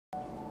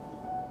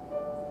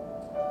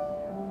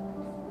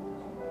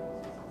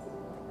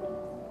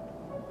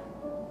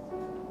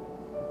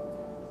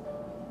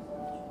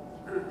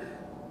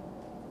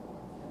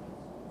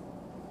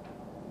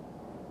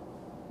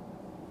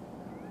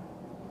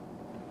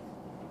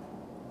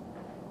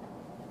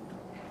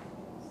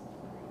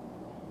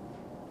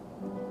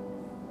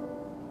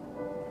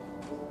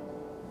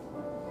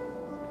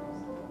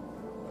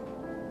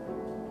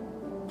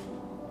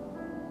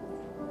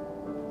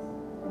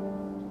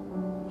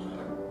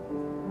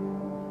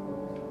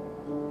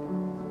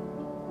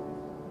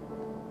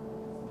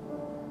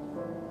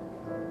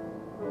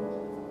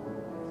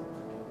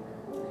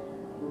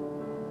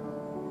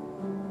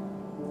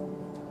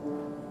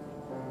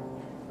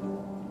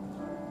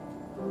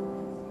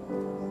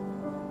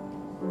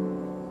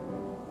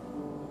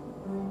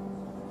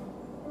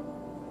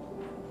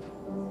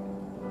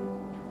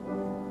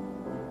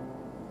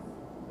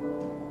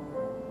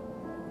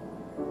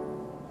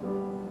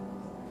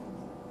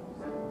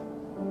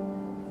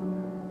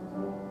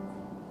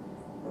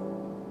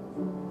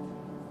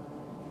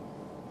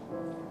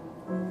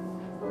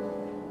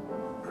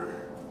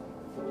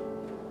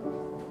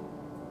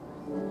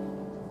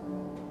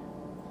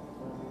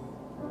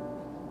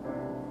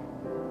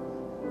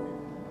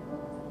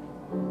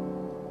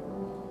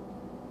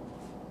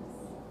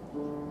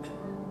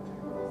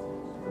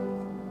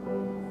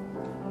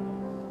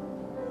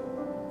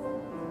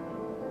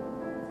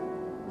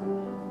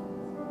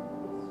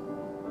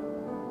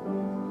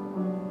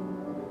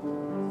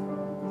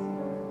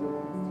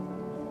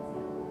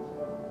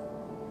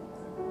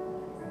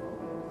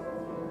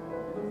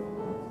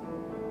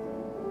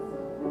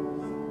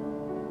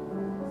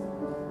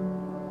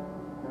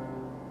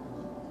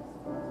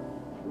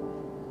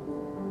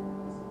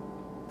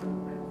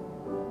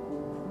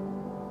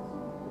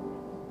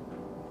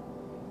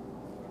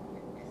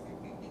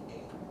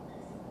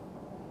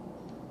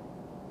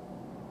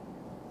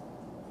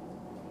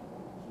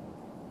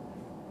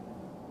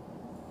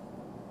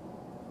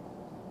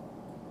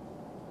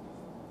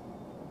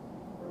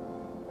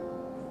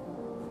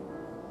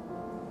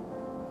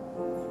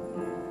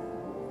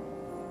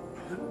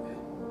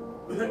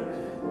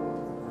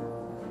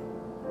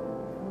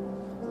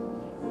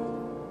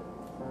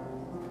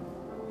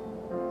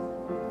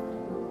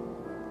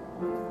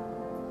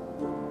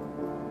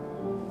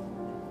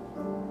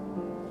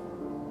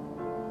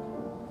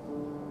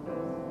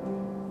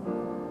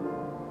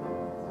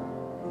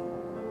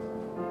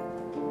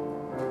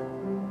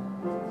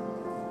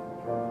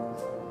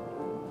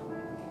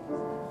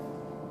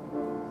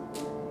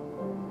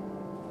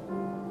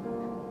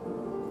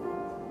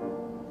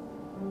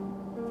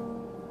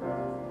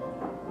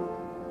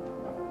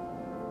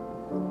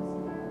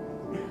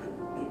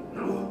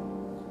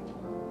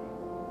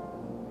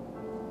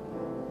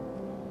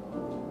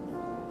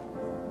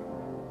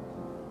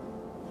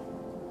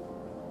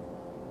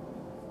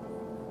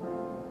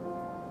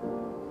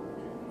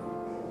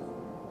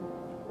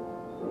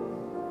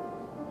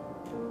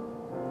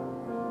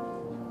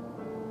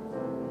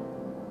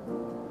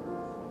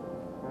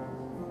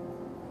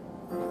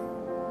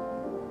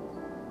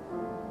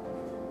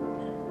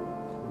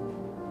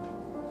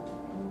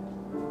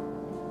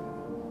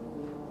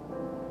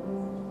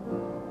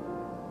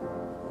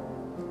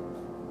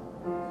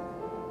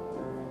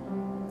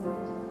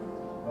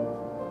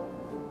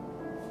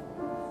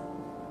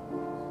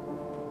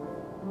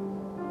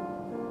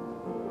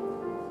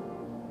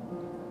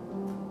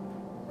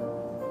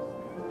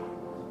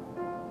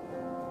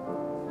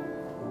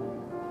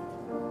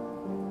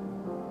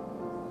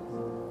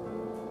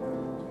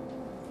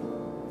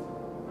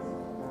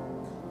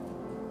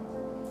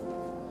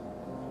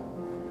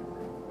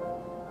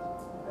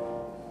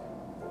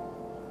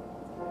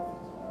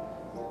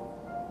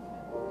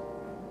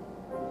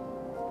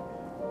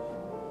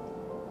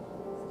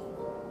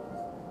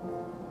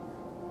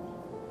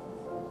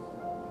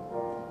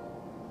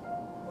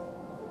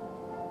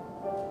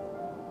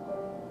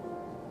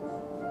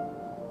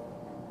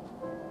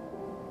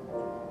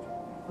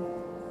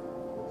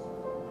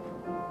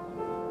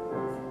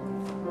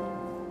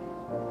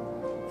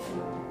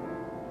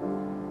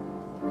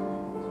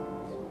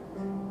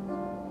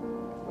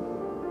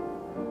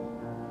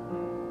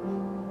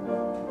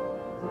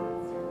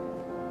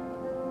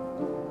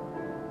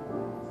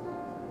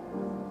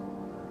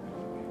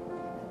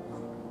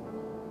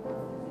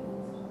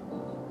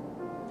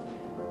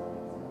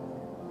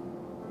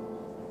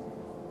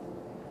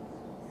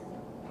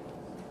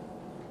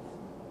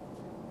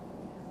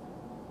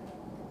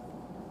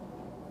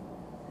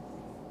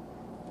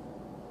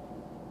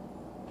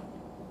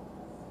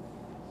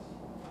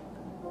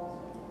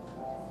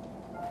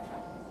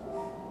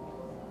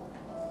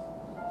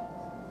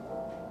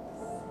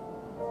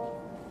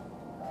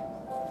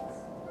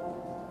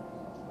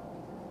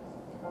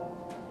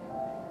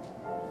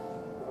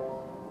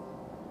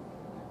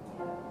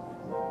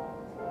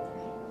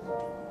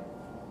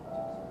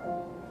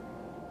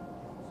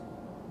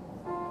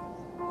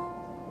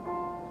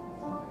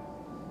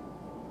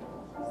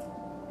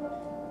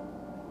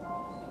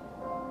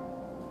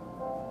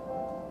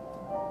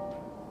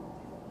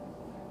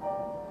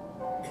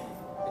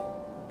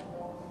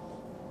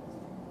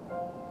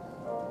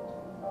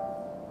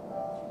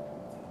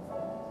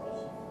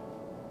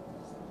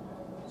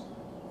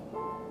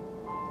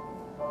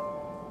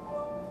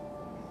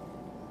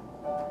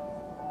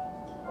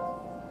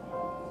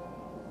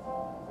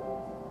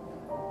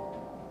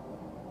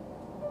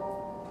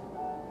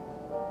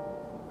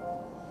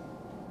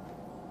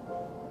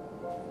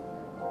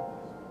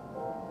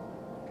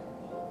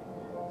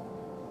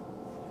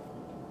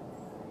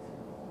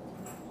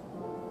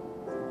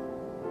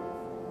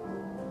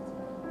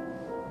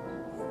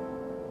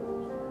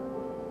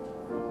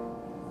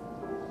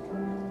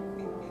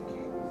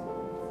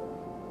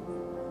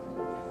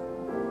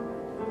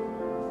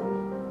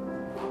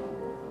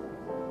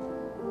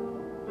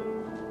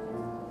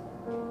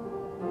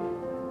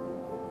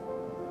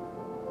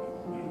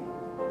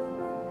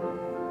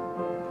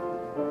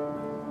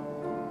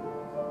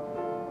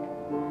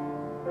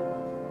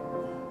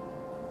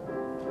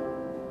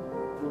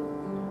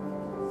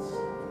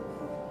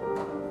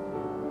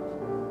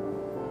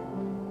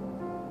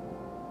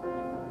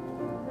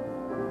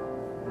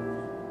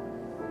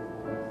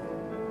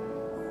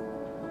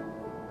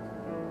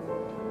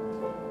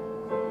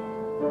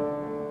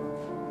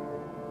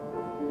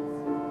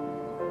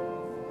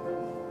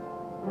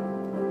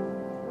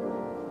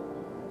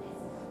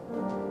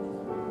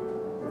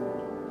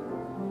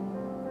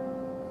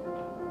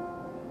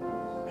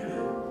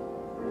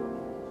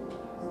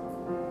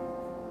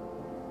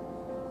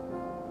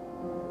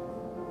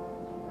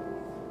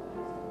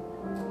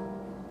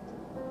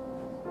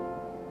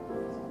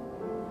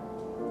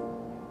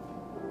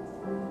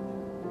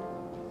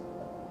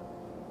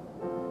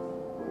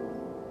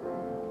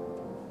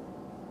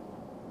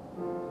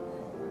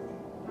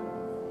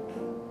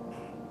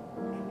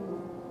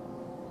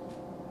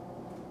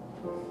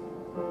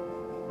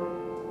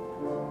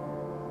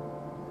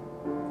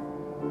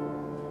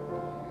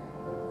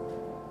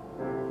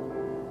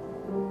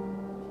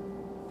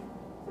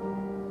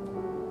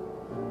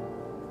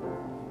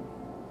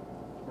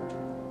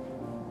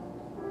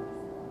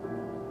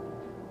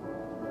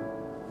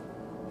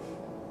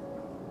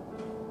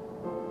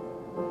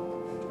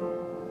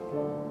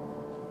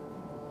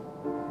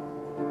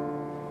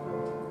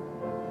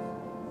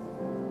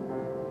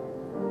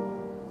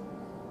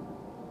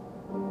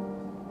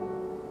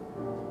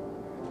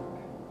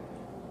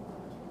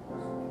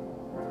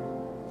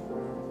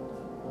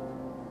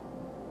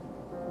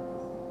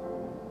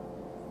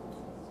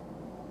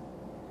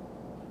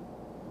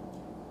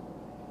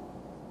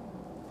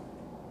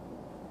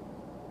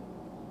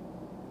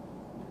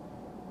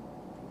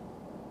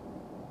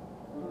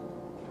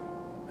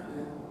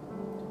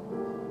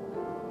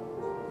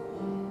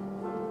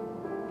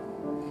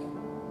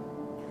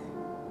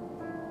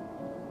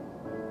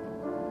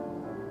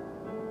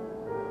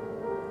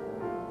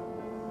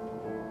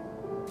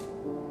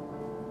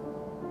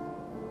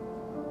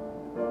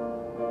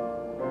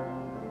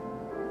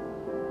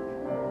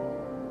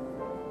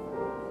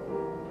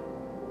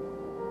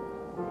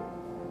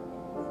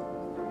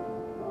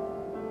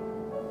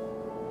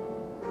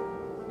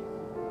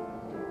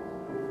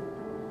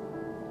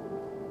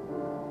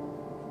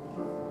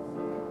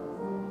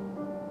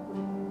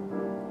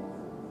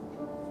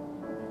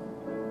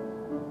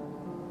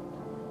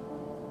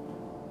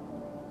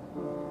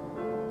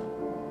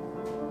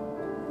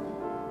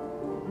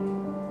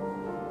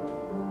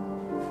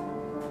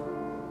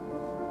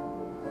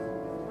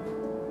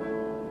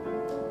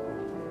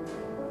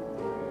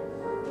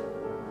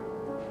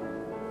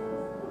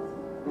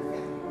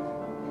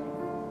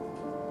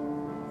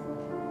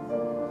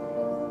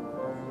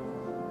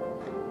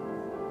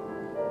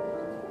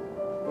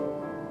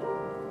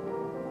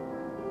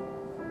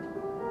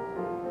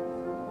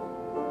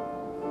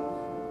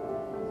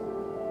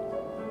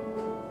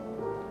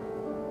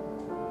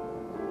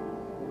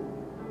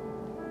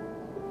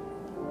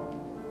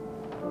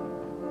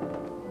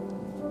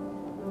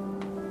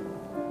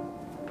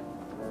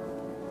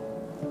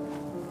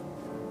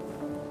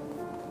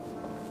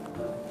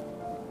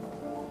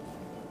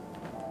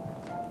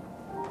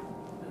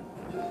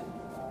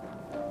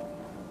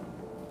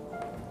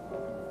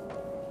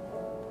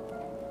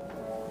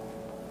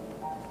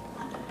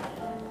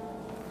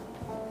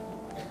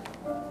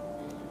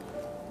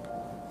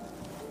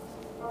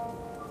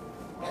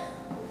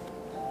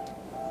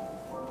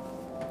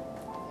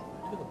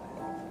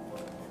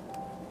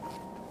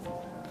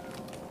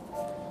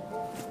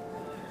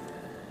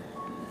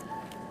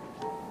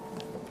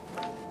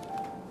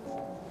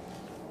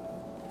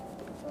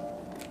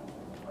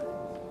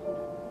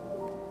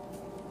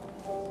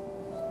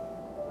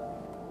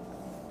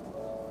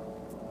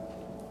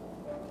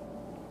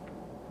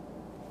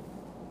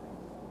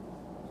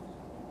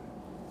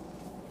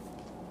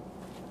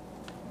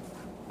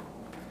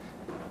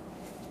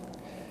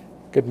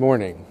Good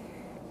morning.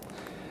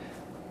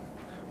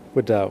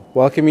 Would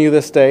welcome you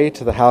this day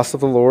to the house of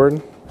the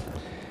Lord,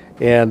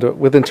 and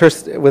with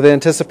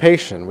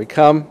anticipation, we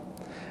come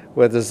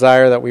with a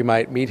desire that we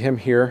might meet Him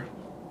here,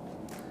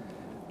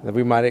 that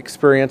we might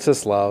experience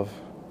His love,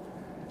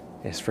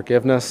 His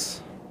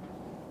forgiveness,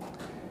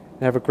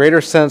 and have a greater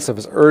sense of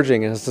His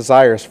urging and His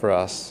desires for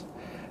us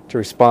to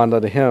respond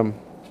unto Him.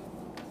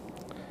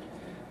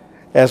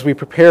 As we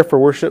prepare for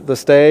worship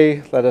this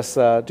day, let us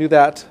do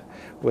that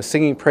with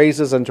singing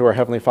praises unto our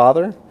Heavenly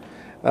Father.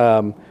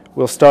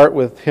 We'll start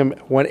with hymn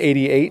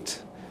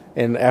 188,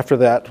 and after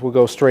that we'll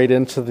go straight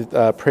into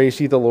the Praise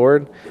Ye the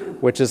Lord,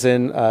 which is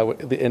in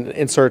the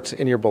insert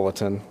in your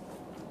bulletin.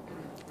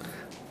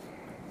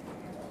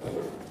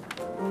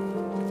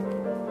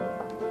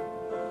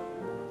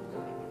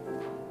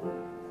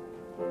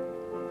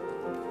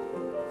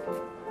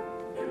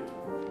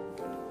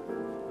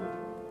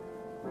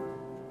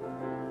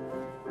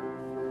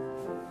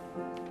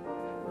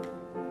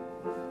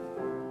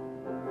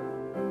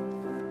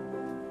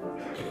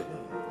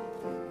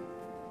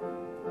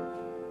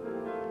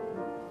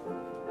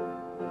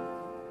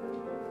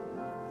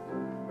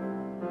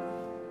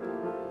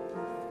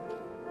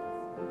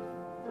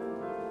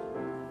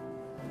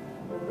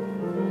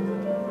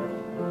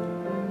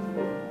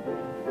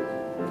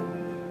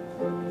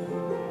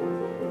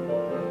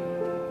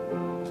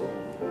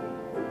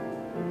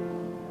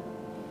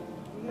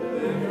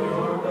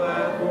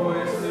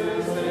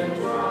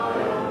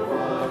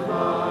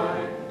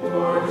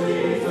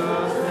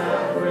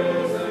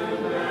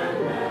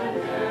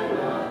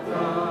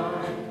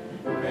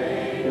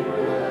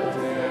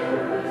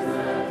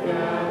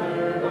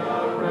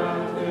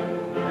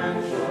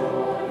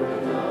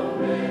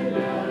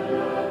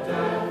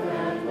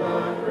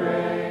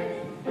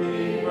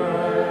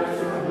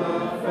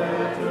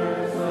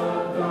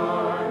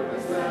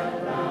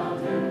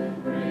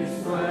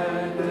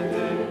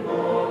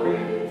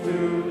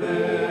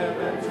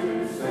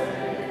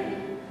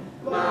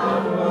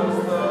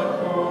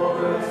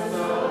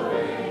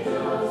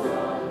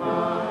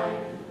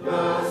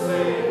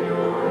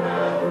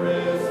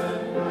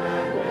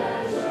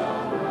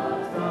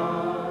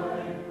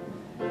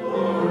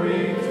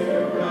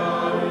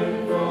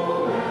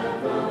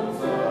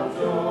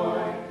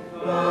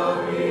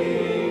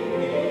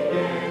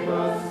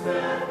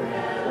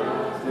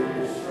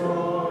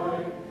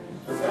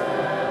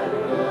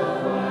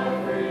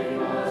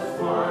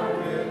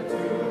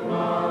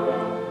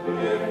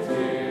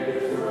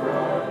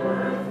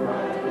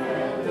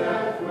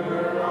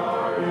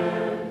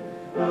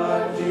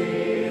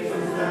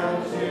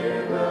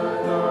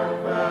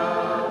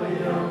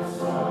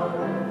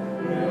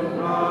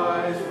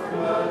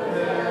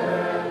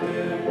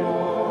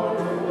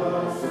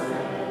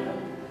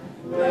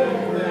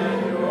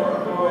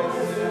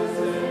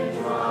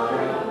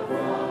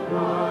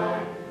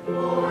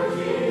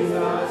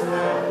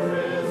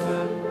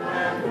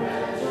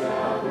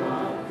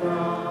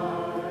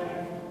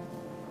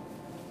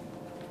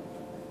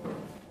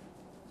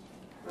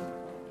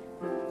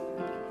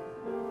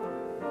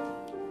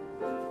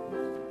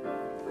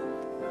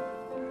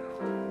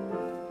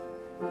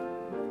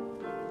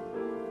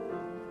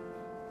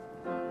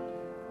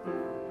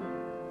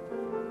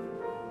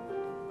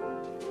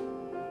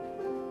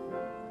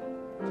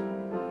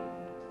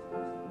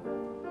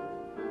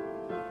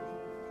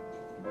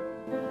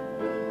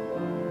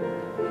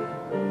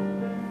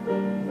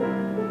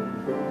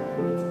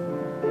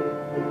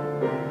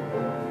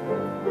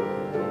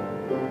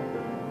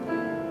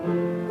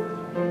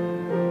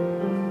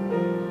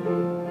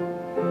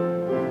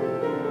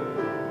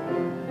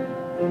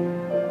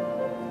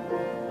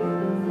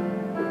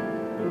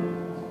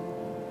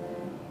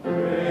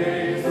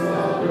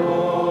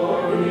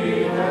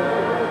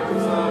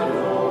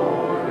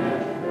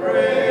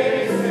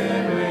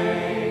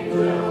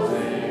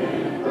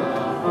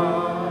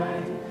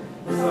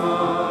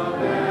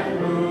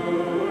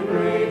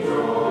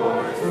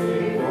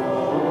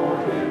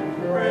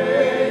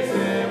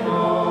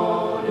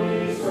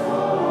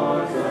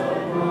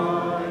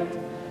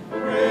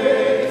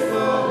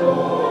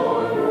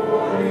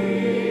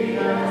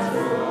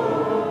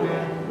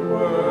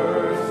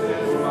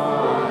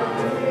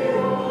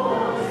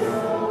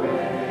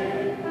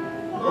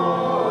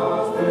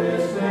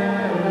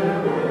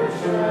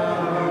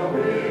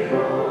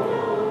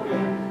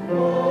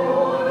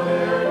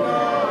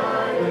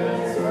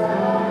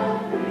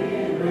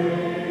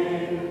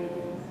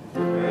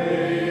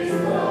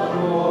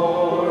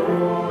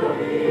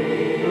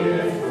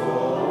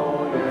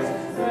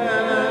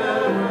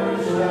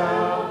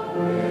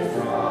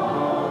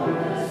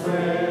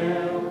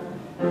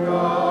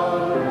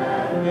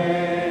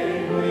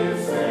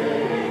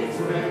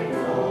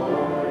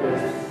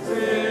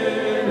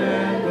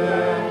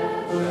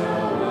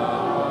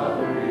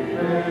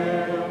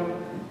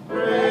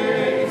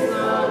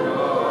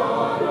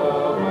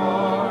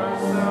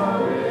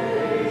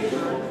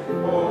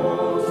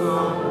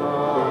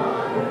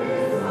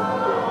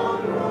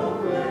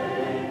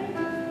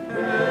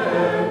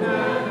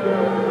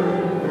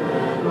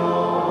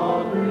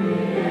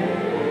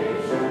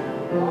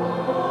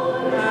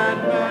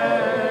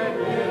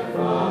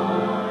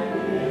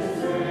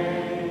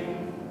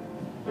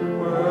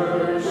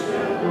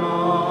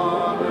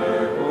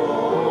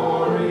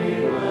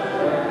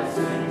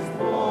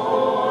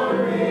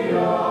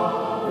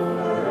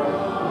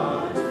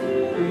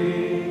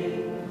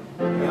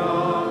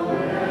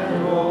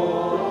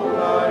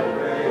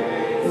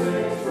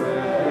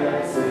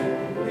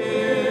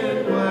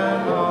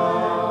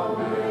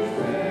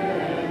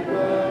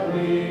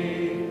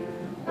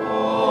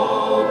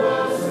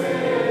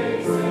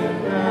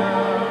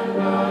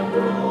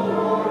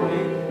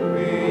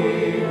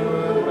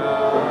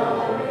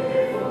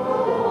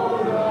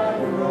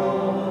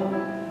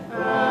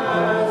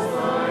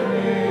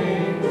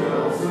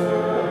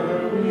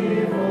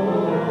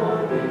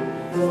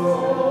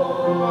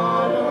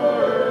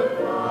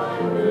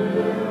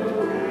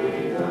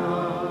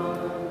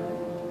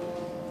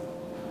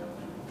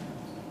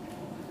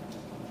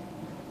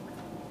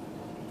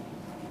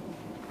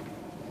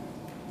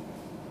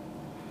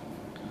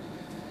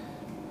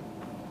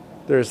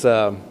 there's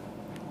a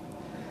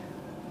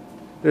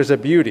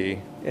beauty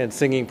in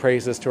singing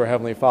praises to our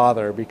Heavenly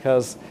Father,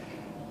 because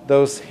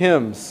those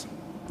hymns,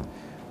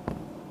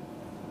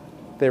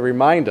 they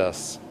remind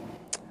us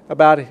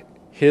about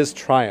His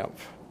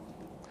triumph.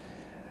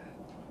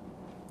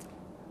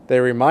 They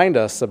remind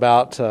us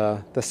about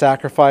the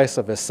sacrifice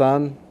of His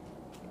Son,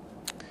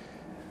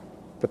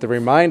 but they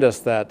remind us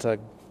that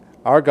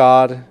our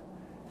God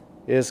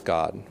is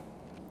God,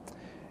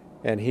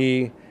 and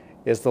He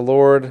is the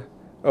Lord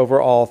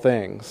over all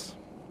things.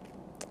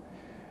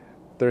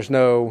 There's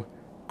no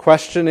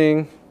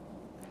questioning,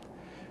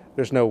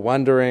 there's no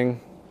wondering,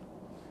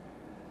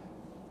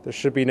 there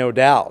should be no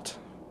doubt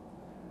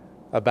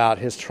about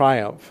His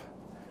triumph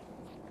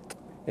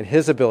and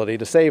His ability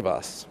to save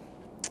us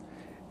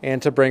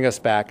and to bring us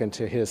back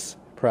into His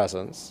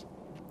presence.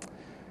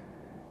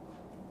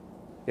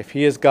 If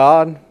He is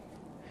God,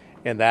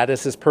 and that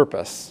is His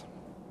purpose,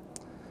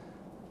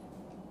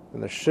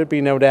 then there should be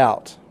no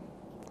doubt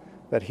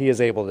that He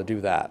is able to do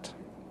that.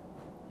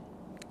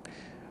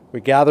 We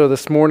gather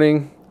this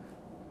morning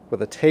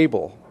with a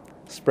table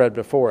spread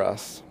before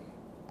us.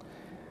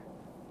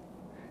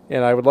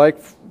 And I would like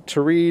to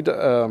read,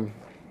 I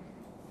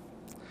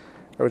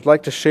would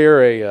like to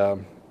share a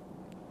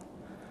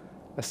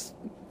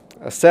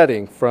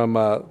setting from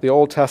the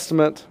Old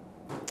Testament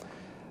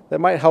that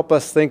might help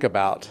us think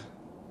about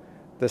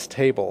this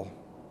table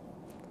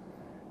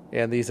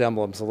and these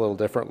emblems a little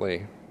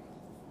differently.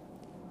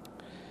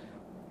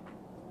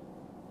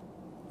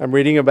 I'm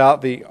reading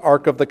about the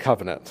Ark of the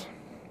Covenant.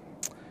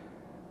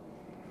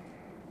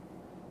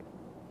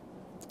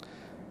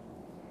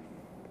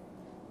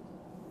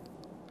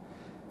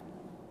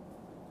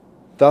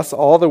 Thus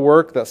all the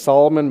work that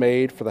Solomon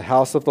made for the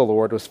house of the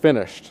Lord was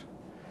finished.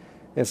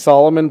 And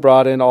Solomon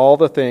brought in all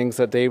the things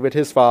that David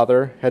his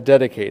father had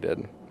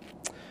dedicated,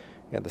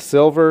 and the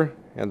silver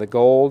and the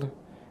gold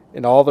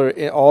and all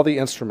the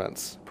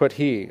instruments put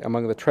he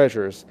among the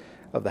treasures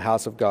of the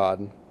house of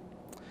God.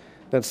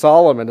 Then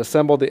Solomon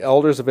assembled the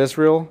elders of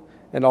Israel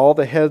and all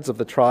the heads of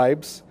the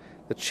tribes,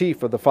 the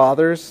chief of the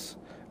fathers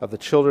of the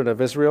children of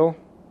Israel,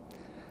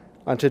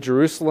 unto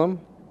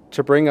Jerusalem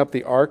to bring up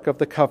the ark of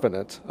the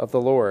covenant of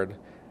the Lord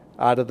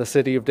out of the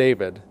city of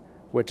David,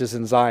 which is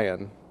in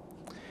Zion.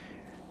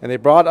 And they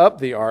brought up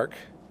the ark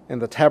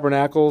and the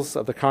tabernacles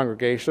of the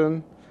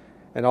congregation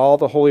and all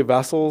the holy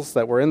vessels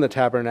that were in the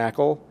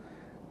tabernacle.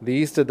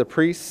 These did the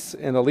priests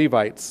and the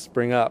Levites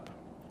bring up.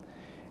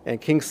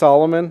 And King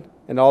Solomon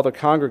and all the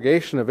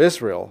congregation of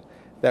Israel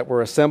that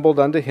were assembled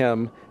unto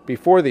him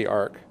before the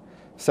ark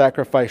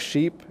sacrificed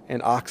sheep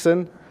and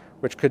oxen,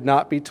 which could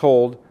not be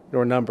told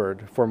nor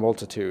numbered for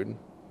multitude.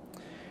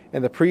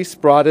 And the priests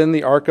brought in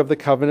the ark of the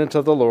covenant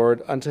of the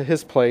Lord unto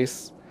his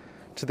place,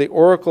 to the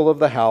oracle of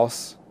the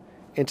house,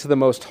 into the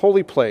most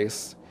holy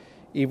place,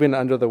 even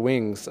under the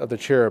wings of the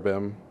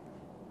cherubim.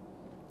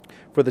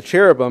 For the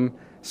cherubim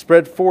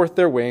spread forth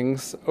their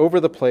wings over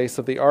the place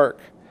of the ark,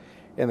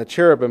 and the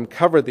cherubim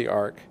covered the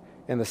ark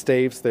and the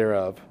staves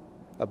thereof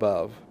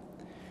above.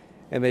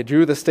 And they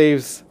drew the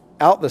staves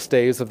out the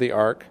staves of the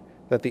ark,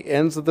 that the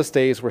ends of the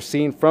staves were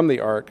seen from the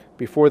ark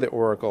before the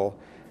oracle,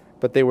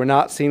 but they were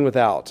not seen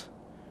without.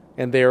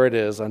 And there it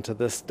is unto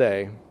this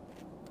day.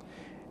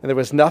 And there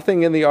was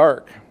nothing in the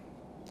ark,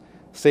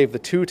 save the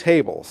 2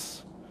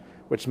 tables,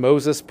 which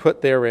Moses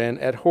put therein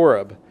at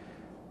Horeb,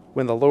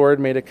 when the Lord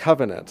made a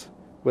covenant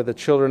with the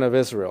children of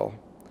Israel,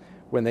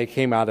 when they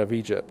came out of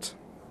Egypt.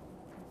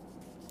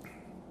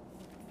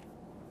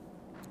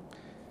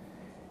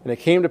 And it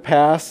came to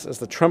pass, as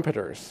the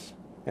trumpeters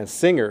and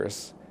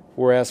singers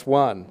were as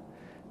one,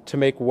 to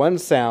make one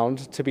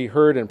sound to be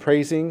heard in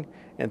praising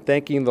and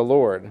thanking the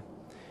Lord.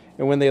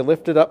 And when they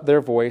lifted up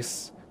their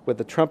voice with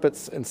the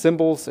trumpets and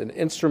cymbals and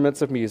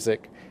instruments of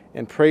music,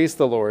 and praised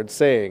the Lord,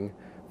 saying,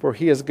 For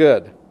he is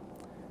good,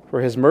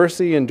 for his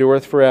mercy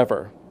endureth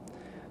forever.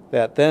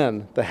 That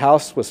then the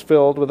house was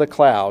filled with a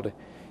cloud,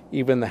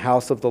 even the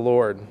house of the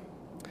Lord,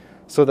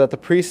 so that the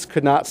priests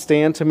could not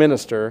stand to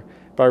minister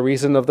by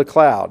reason of the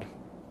cloud,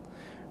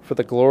 for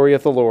the glory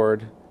of the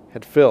Lord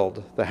had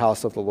filled the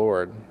house of the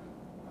Lord.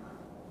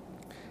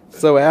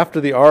 So after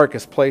the ark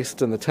is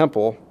placed in the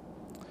temple,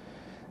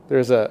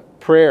 there's a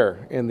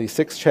prayer in the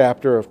 6th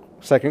chapter of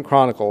 2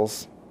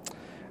 Chronicles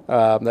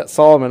that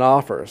Solomon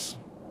offers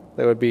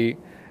that would be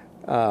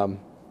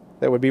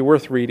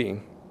worth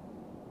reading.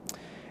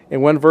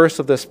 And one verse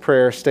of this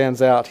prayer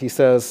stands out. He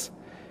says,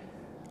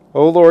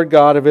 O Lord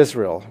God of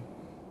Israel,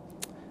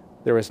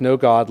 there is no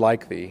God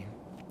like thee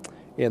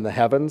in the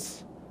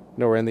heavens,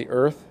 nor in the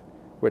earth,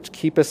 which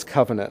keepest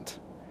covenant,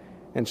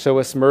 and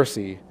showest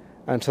mercy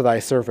unto thy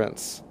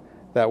servants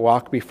that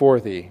walk before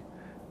thee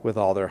with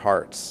all their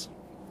hearts.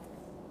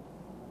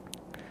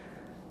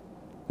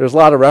 There's a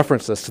lot of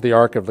references to the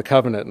Ark of the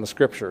Covenant in the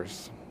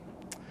Scriptures.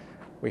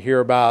 We hear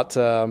about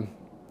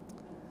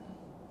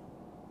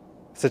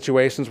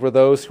situations where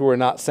those who were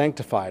not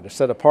sanctified or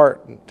set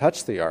apart and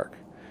touched the Ark,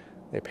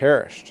 they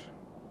perished.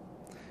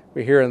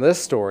 We hear in this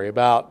story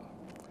about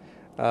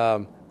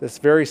this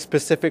very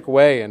specific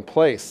way and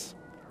place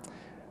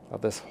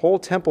of this whole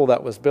temple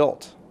that was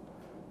built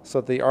so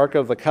that the Ark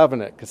of the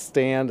Covenant could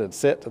stand and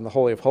sit in the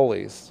Holy of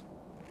Holies.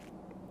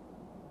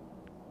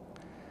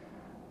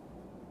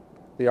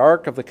 The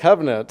Ark of the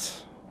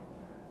Covenant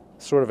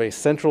is sort of a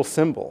central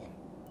symbol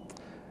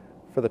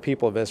for the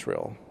people of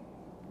Israel.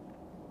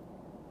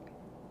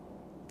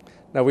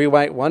 Now we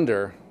might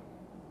wonder,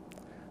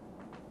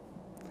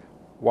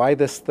 why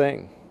this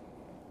thing?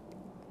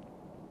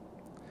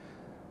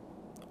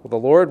 Well, the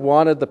Lord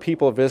wanted the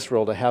people of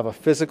Israel to have a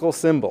physical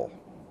symbol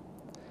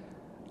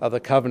of the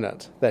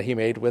covenant that he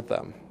made with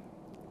them.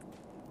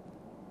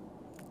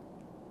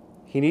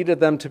 He needed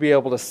them to be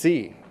able to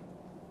see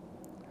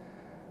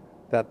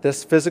that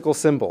this physical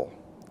symbol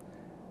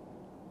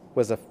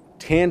was a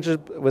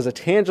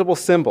tangible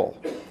symbol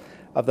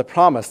of the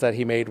promise that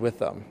he made with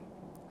them.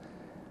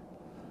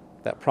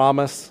 That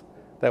promise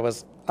that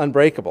was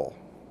unbreakable.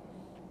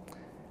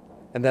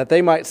 And that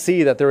they might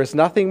see that there is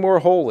nothing more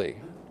holy,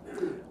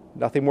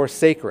 nothing more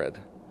sacred,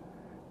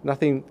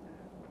 nothing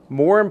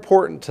more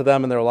important to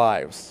them in their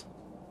lives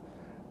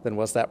than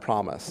was that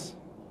promise.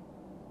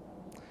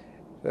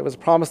 It was a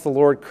promise the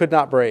Lord could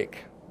not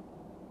break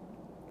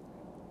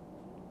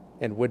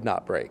and would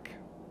not break.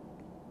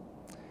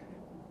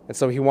 And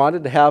so he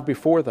wanted to have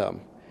before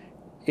them,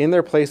 in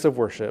their place of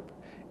worship,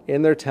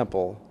 in their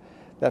temple,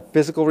 that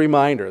physical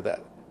reminder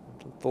that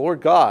the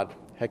Lord God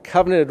had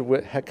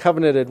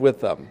covenanted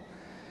with them,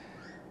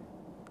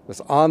 was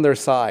on their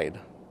side,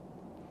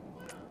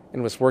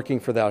 and was working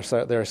for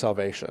their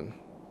salvation.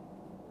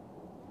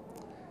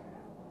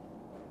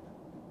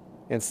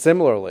 And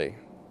similarly,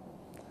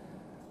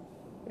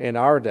 in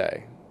our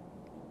day,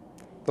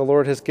 the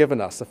Lord has given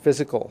us a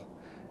physical,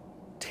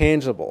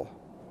 tangible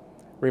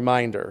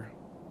reminder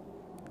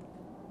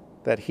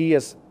that he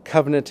has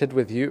covenanted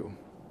with you.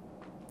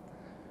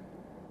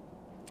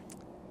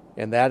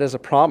 And that is a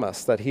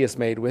promise that he has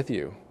made with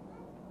you.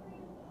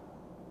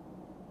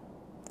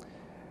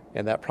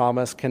 And that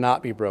promise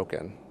cannot be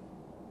broken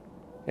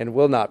and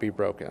will not be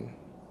broken,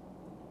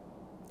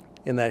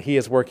 in that he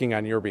is working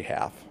on your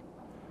behalf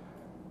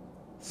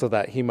so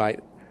that he might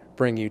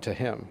bring you to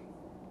him.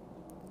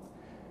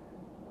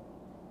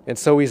 And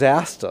so he's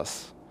asked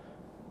us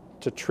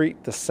to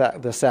treat the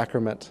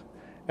sacrament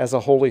as a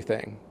holy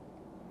thing,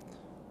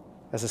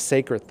 as a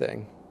sacred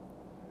thing,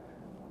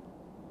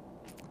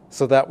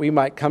 so that we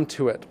might come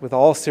to it with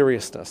all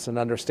seriousness and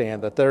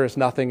understand that there is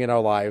nothing in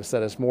our lives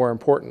that is more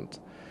important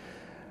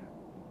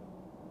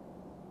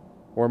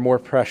or more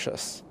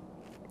precious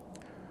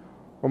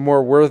or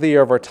more worthy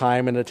of our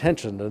time and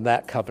attention than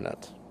that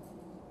covenant,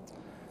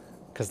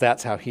 because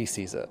that's how he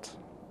sees it.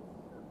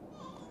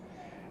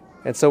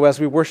 And so as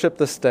we worship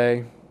this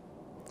day,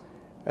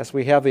 as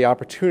we have the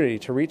opportunity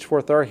to reach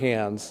forth our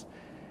hands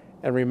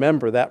and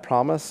remember that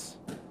promise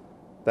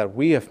that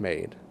we have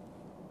made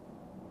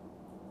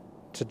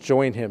to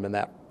join him in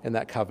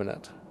that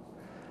covenant,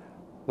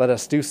 let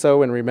us do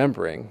so in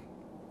remembering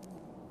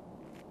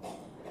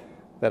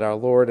that our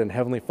Lord and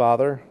Heavenly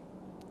Father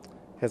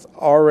has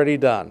already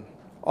done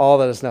all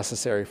that is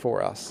necessary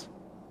for us.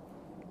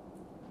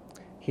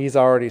 He's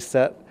already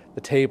set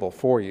the table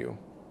for you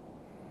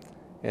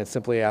and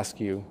simply ask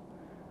you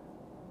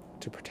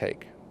to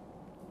partake.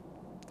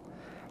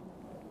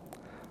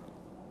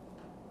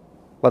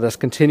 Let us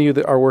continue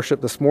our worship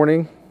this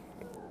morning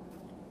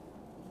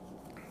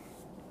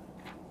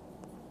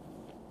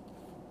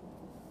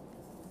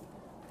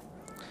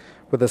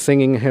with the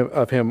singing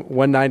of hymn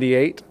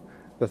 198,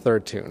 the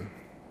third tune.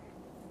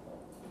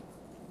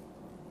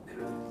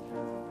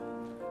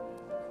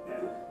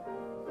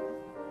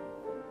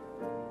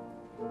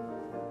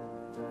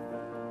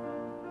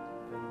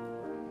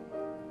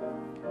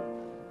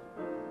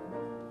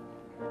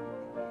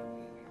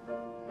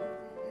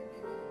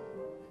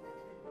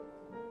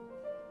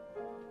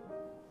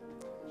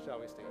 Shall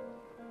we stand?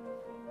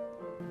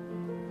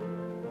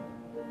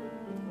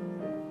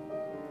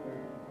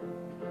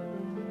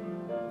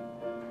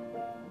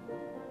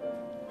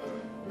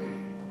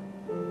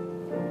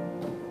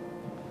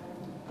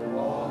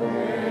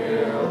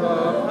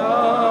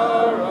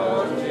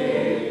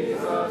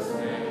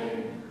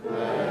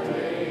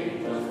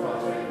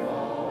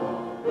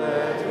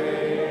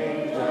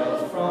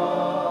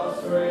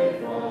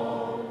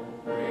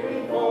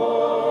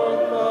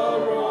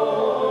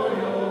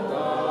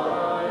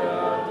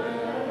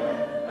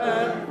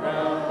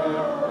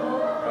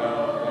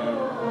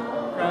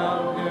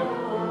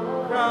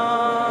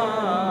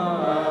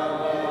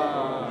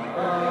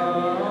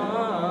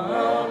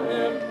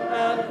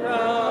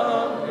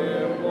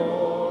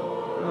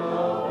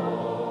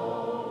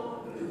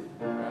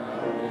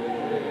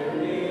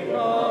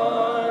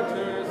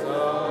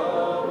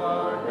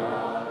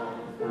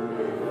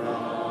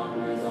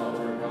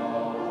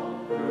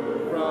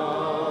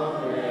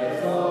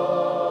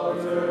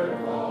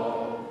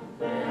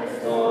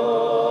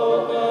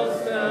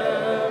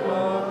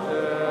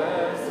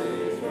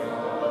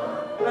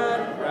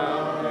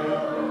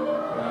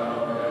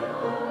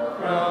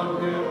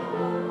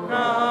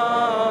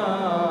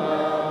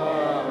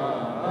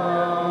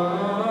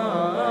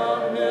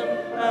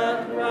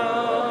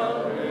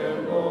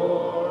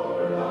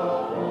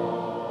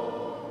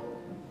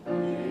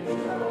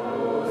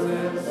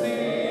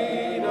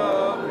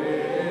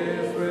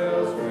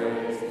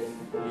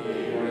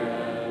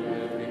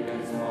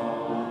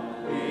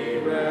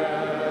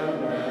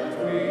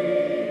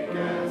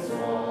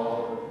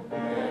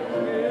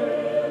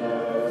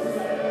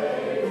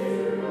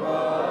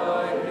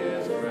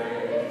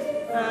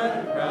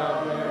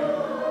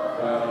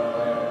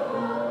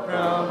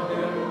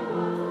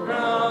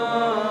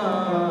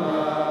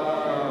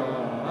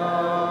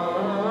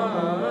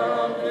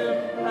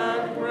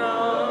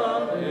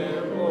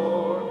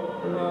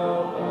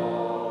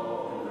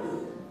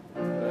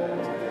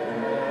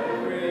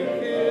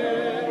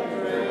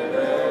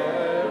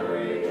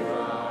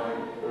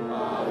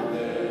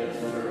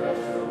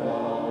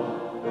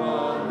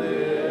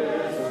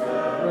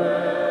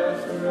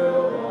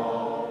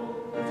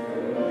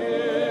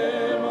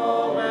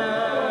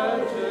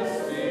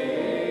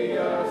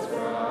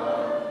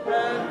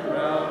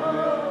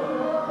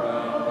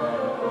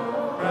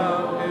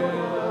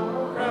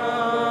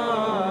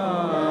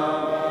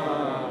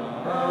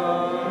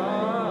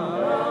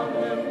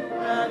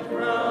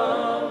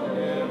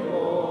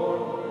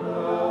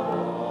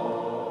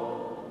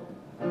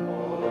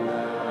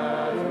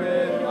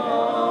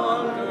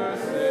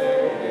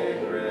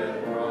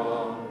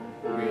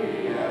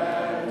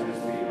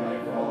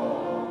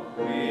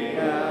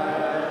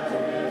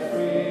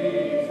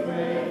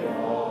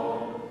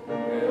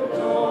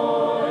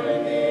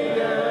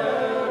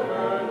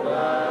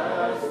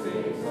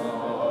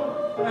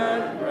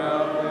 and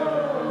crown him,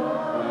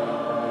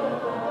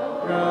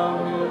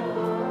 crown him,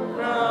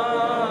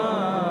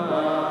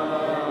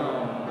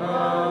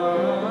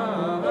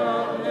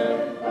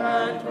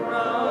 and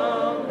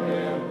crown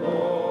him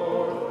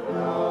Lord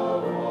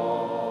of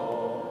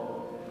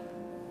all.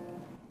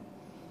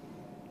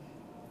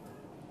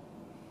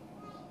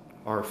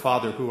 Our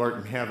Father who art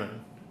in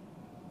heaven,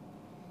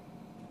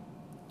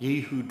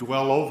 ye who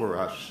dwell over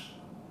us,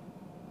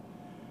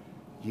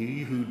 ye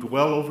who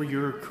dwell over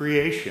your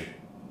creation.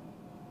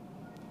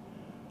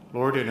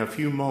 Lord, in a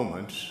few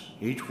moments,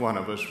 each one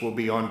of us will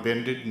be on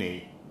bended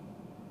knee.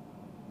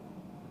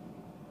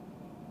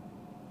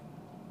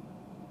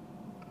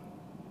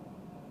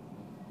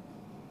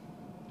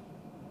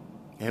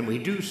 And we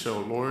do so,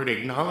 Lord,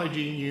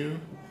 acknowledging you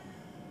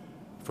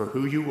for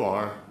who you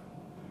are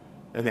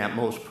and that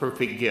most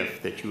perfect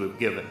gift that you have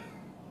given.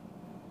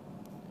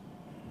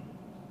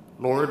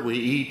 Lord, we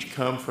each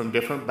come from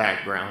different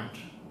backgrounds.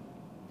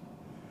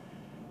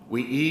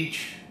 We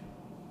each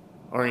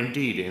are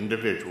indeed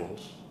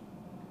individuals.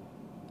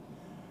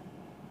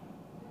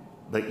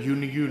 But you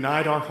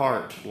unite our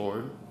hearts,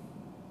 Lord.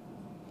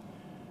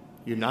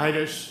 Unite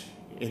us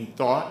in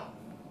thought,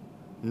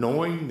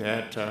 knowing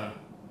that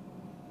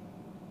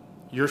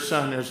your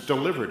Son has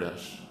delivered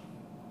us.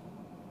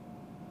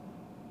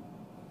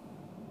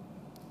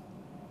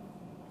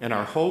 And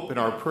our hope and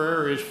our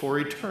prayer is for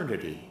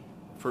eternity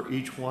for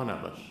each one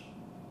of us.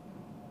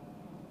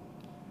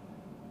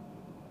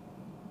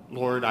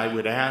 Lord, I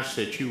would ask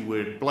that you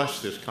would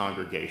bless this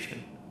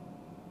congregation.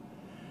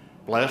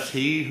 Bless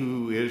he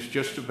who is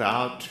just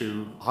about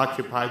to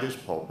occupy this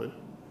pulpit.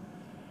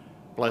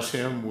 Bless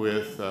him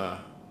with the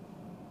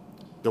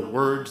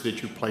words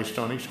that you placed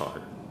on his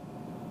heart.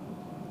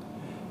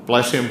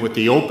 Bless him with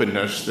the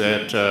openness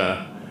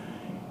that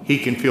he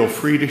can feel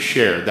free to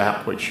share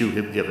that which you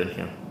have given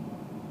him.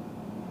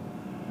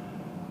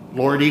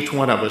 Lord, each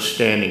one of us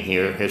standing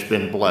here has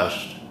been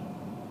blessed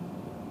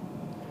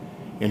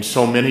in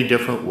so many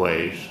different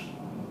ways,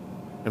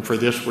 and for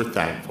this we're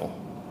thankful.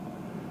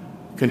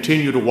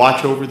 Continue to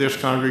watch over this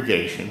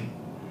congregation.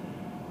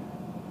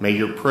 May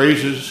your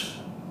praises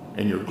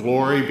and your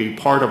glory be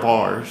part of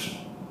ours,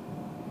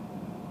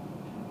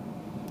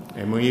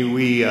 and may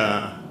we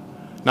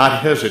not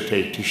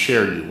hesitate to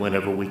share you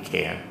whenever we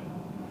can.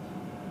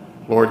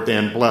 Lord,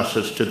 then bless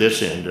us to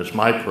this end is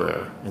my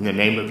prayer in the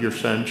name of your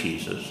Son,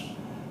 Jesus,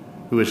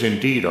 who is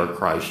indeed our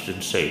Christ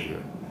and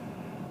Savior.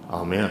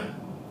 Amen.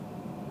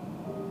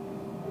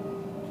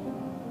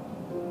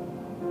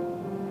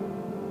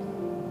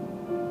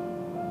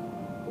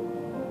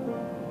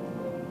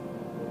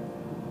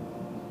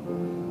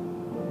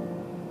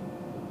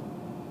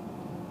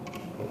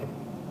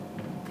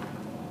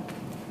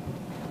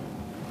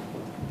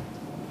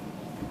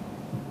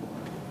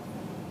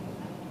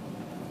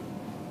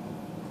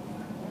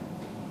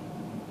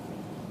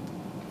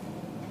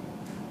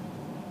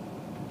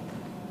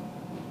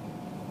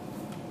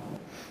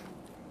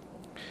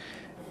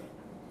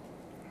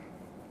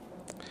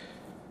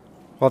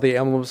 While the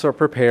emblems are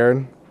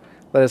prepared,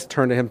 let us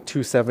turn to hymn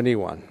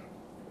 271.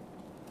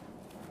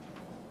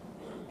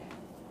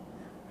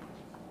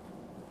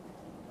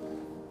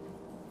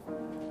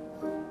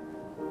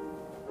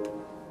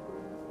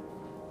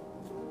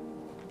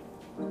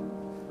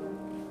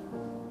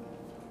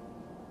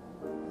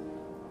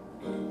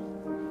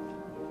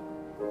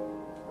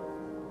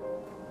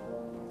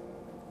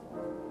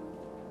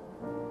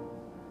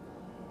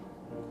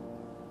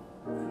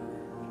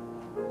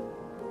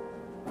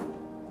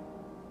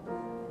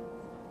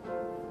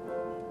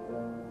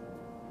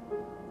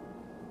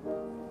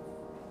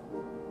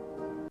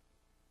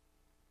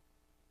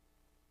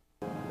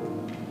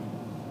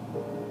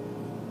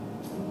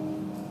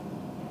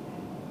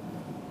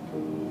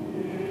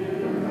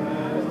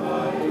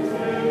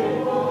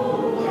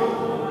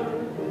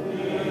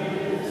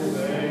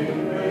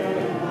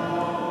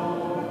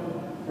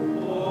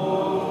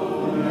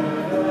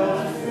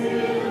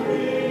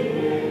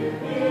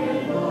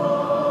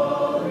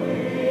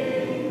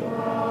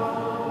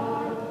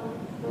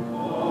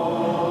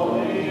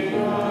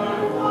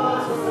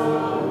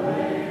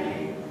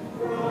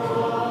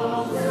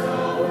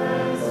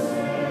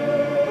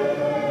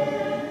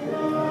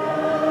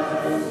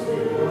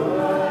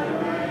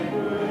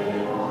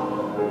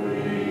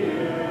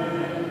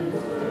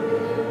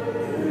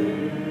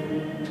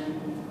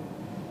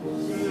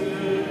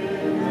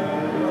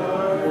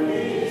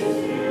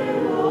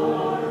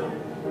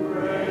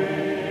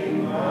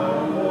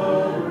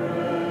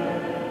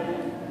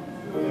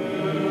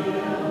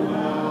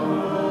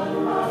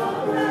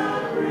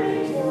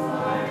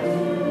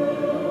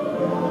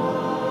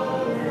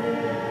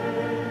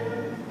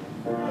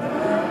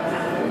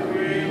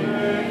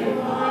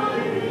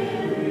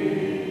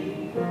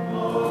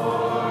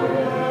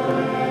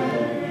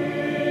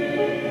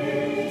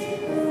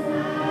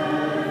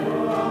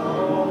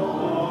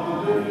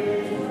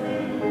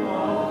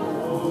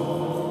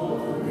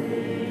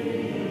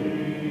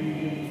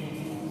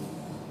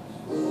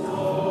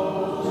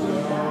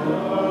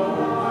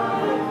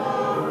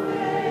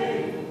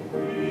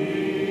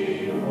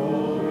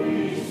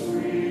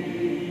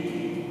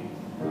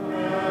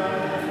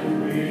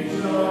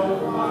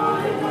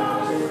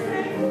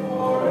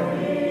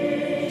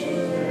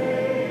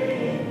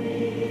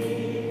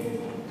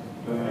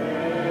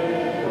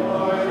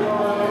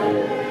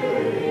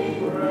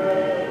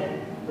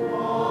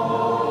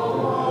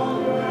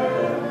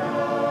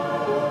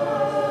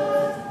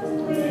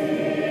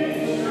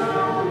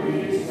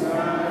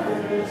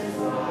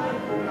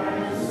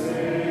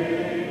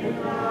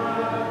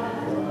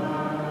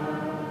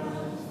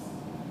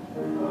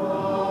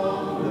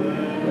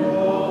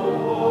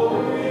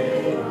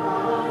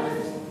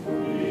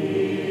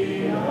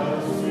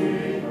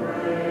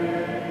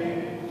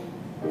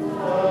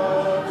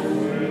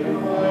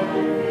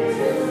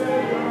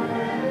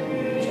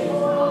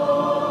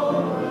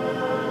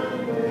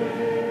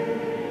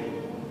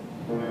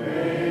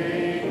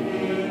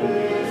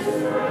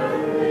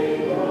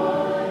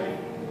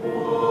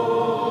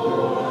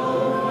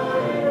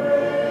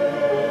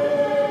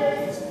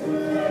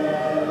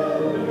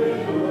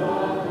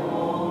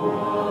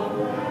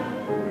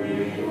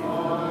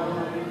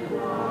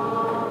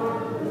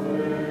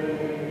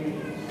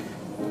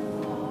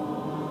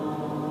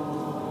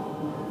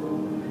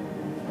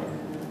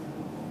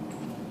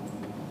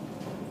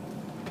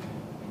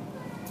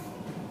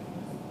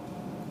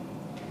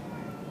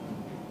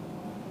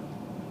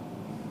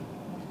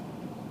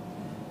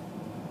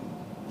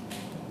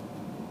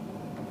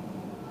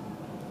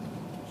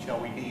 Shall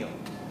we kneel?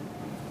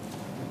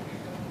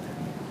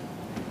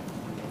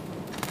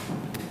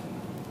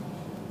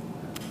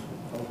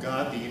 O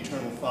God, the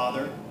eternal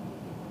Father,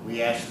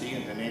 we ask thee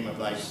in the name of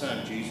thy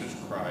Son, Jesus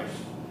Christ,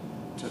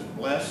 to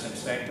bless and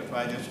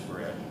sanctify this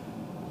bread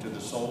to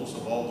the souls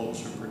of all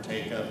those who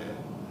partake of it,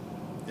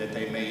 that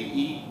they may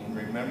eat in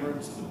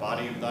remembrance of the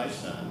body of thy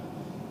Son,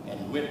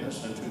 and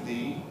witness unto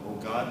thee, O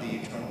God, the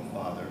eternal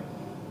Father,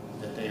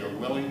 that they are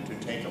willing to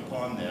take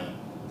upon them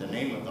the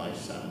name of thy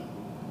Son,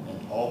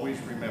 and always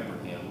remember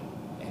him,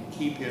 and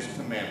keep his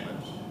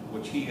commandments,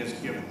 which he has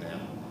given them,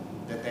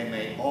 that they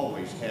may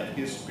always have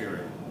his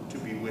Spirit to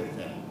be with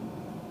them.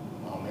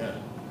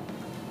 Amen.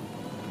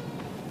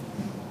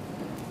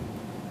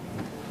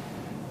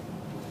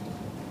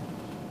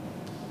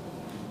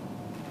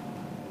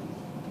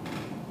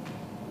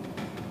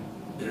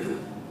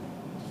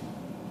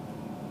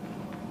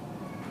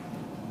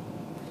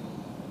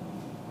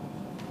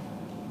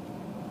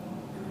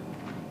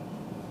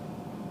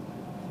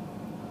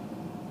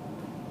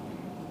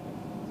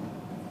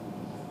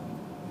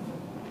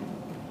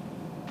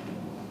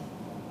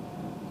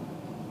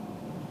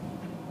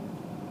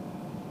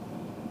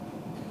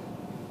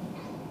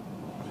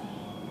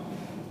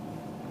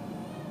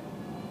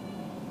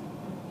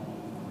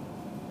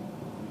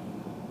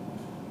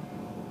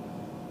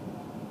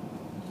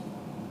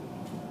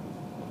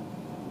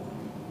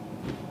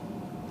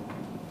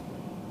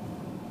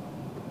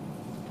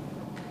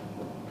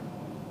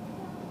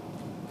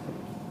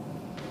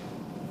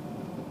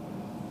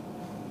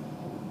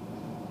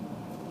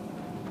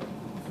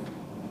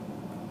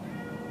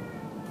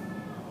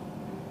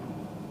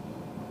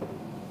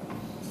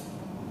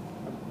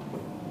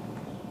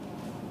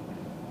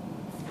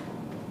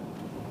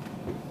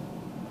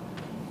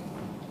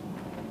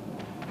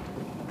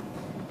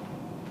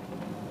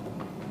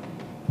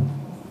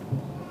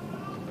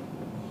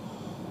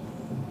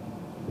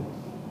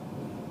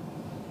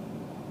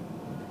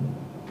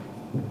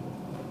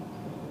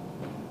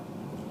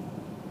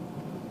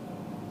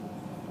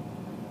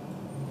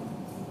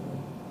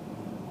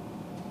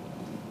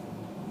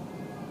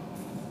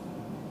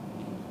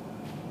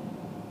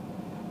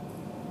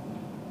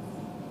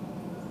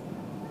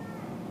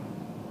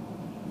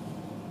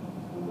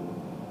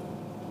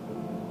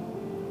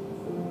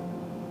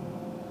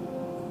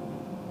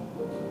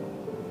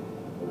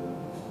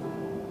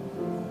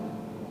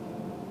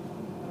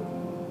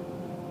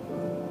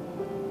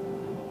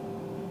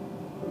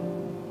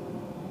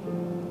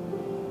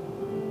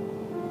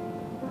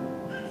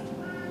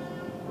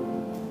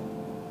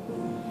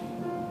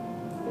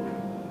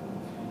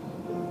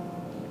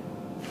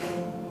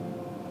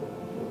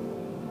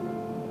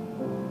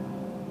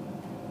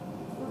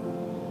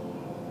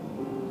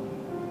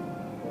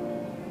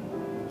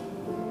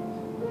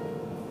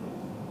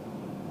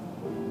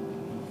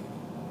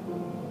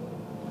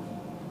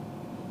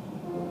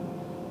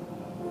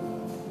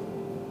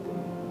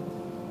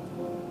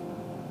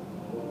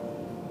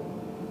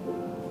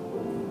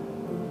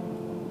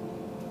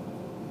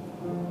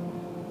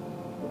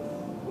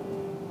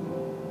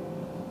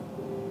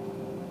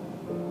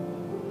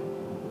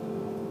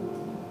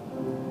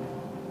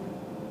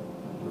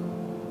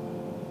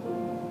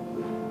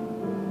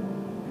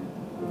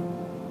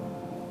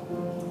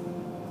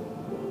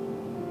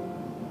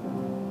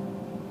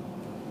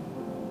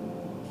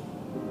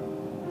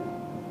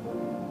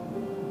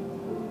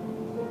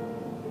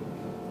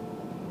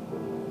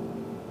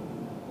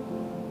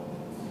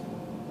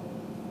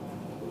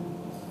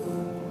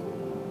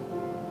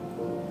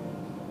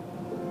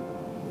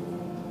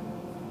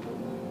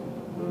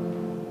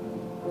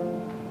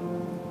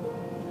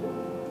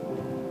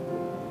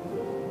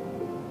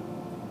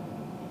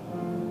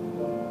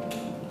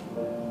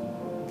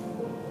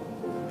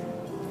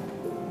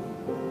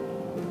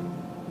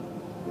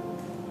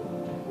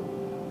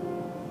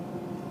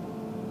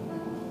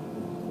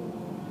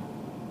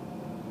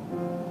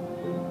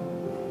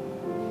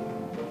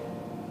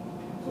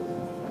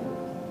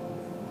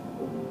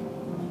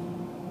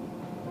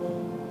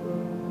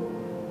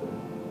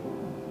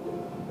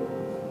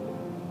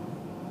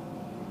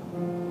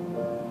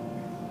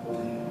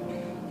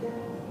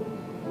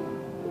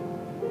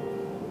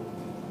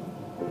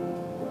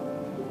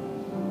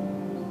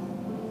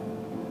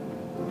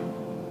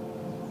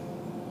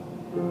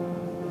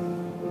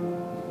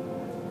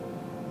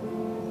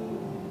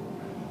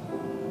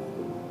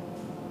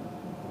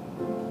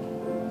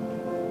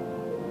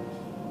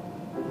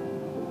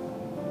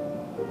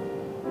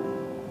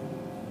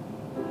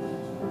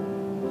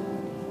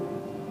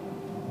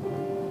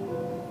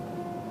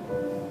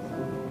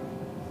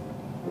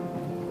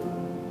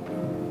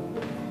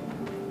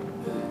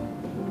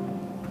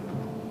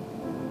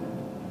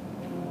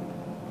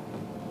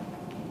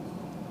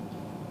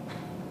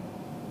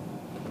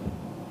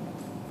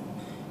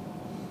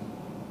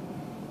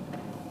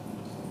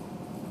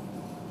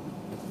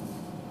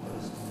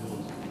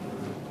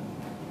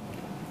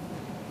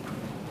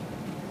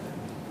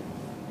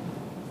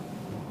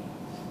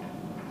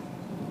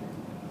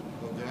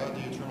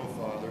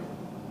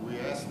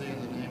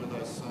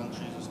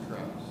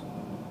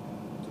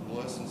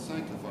 bless and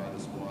sanctify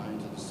this wine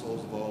to the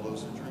souls of all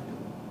those who drink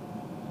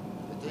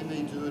it, that they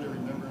may do it in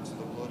remembrance of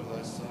the blood of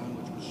thy Son,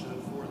 which was shed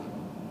for them,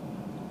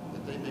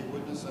 that they may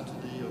witness unto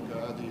thee, O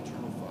God, the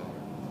eternal Father,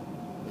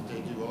 that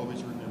they do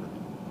always remember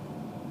him,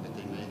 that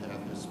they may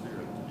have his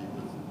Spirit to be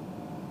with them.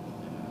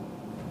 Amen.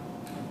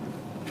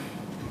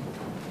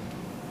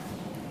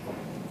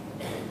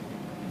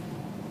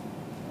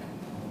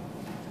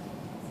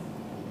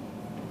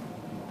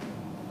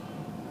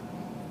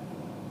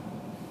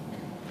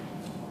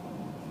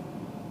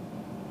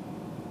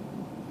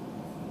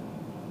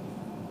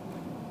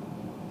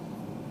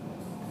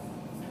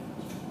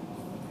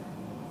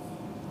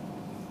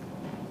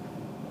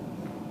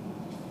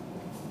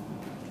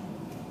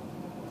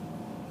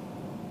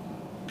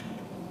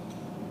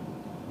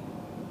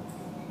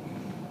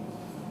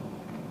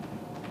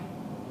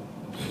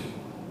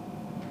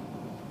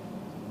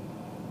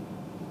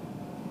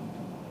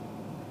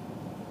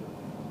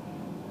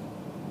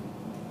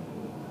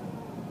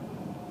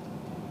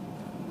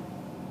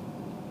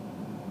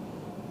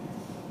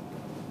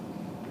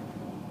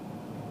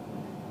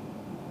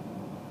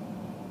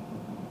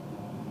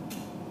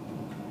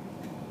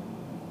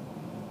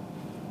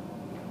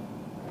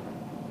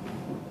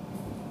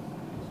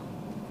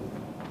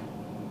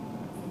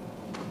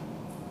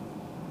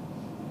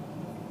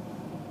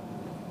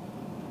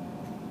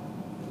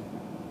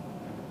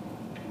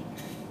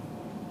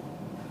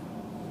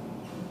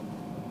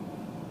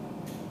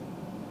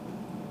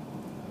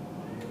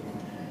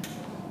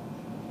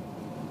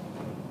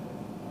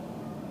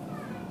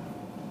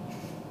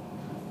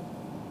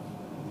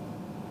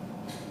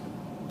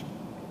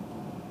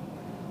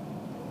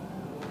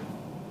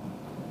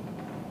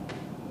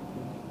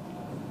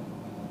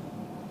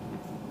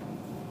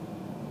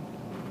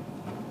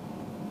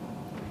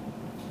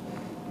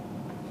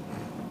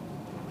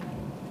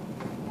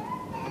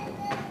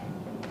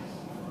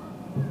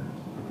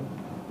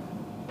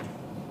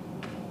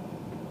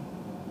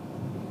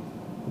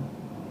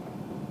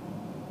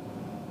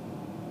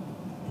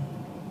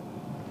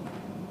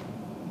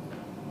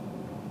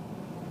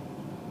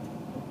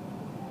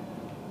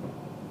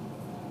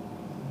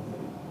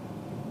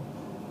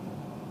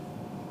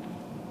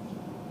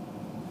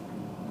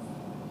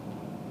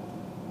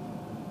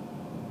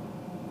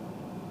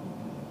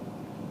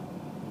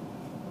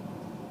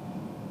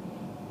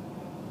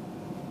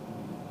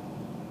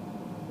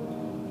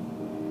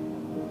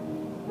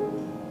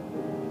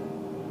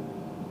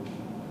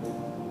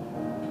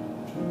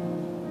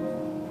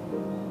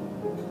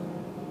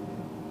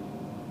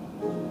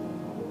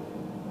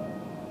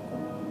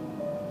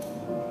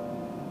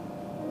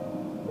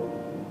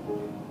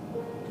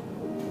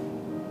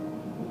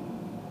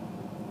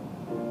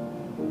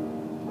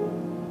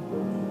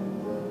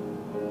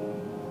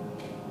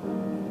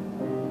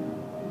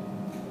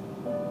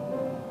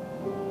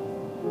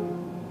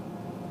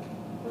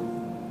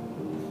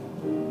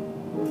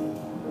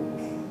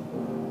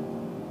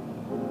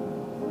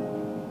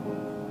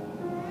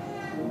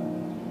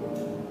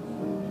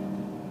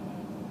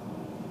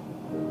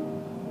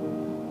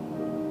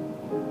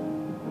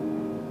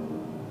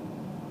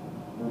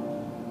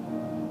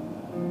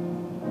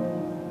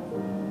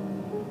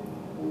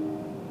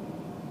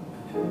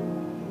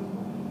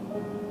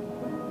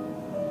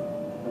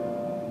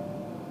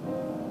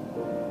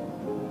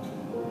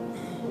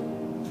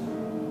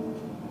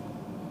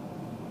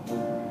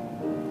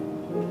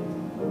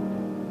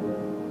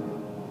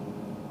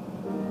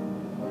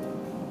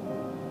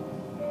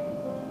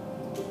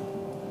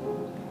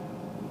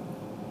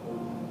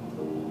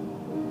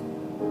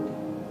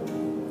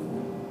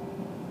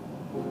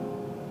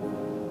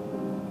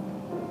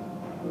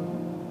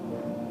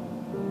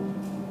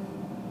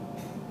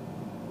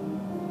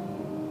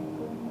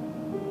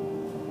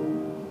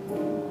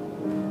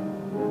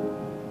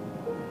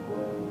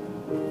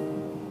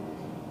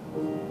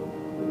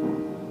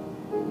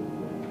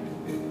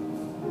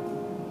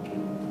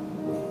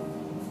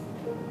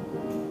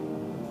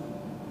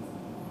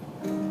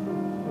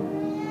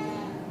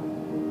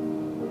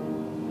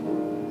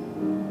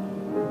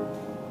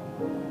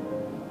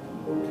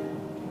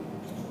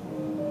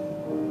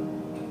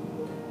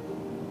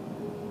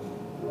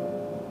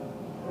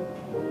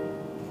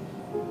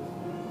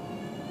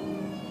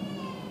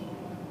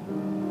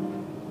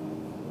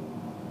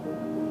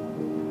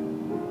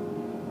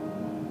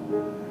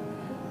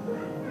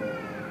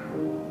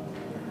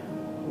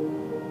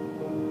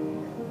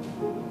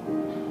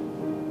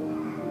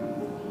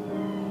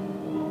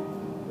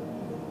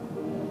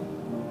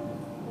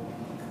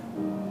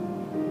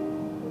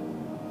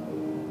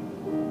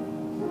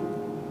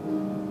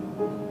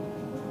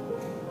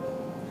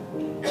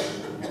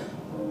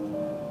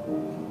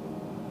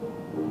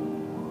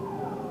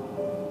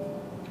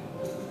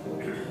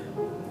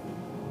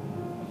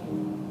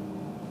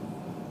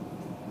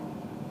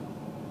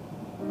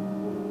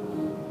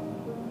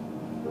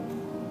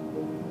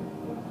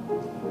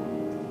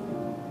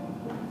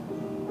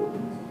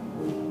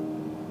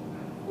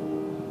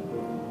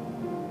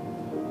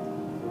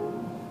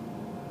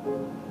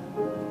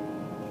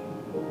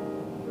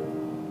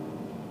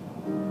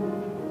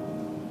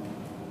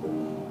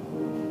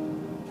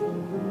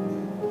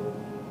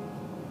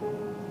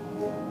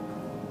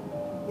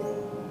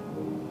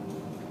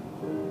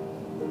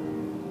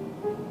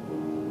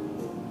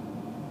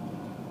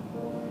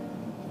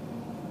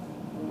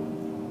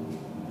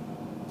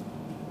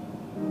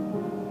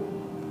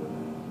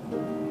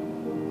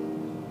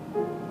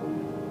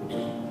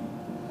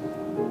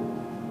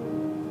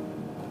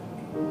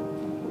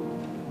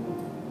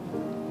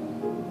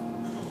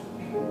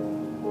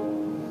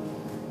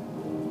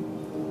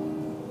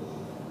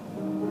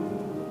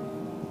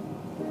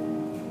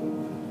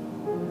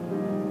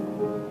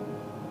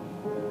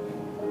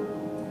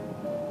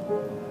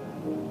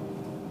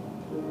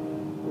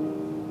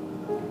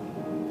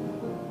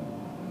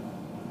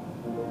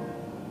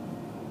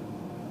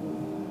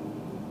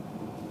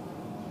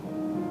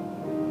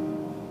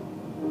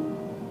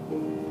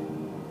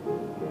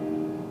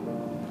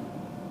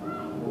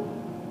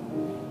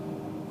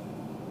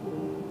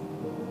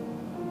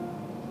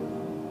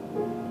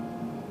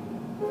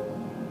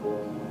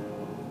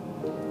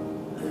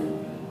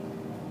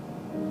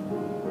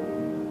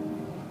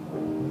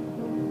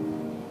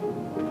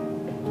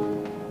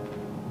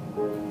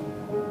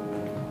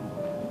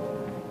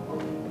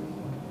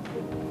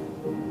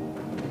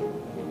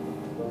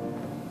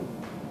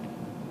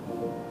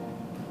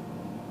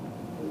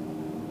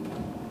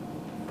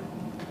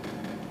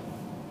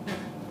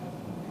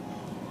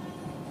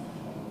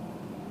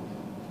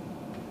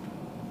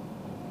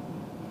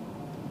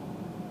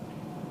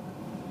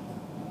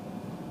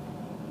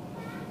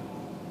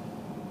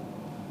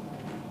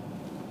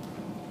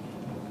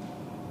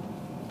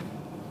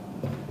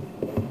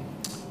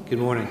 Good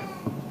morning.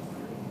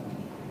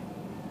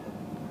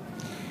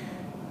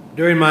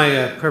 During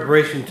my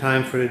preparation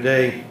time for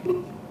today,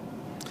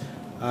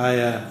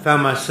 I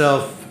found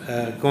myself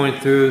going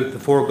through the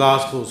four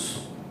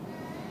Gospels,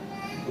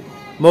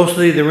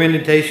 mostly the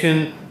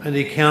rendition and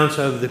the accounts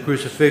of the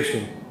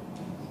crucifixion.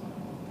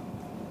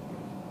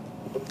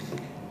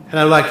 And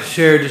I'd like to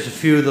share just a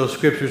few of those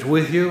scriptures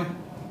with you,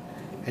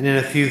 and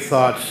then a few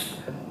thoughts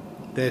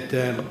that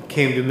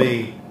came to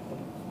me.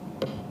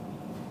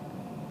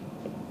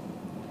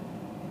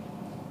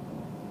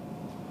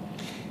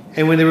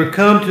 And when they were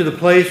come to the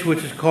place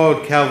which is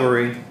called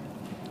Calvary,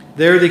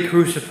 there they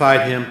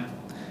crucified him,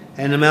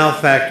 and the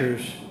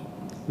malefactors,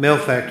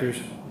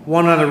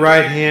 one on the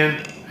right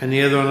hand and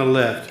the other on the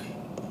left.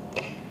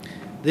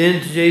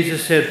 Then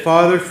Jesus said,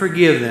 Father,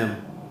 forgive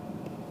them,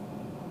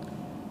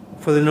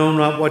 for they know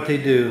not what they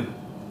do,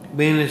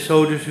 being the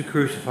soldiers who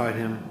crucified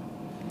him.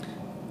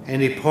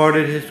 And he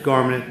parted his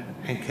garment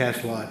and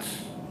cast lots.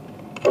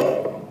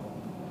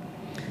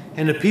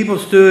 And the people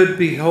stood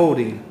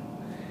beholding,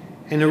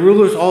 and the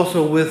rulers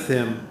also with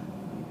them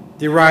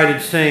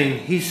derided,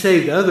 saying, He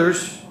saved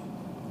others.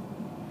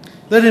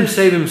 Let him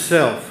save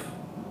himself,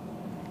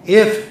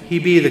 if he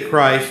be the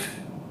Christ,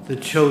 the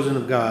chosen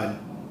of God.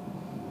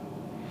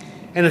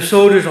 And the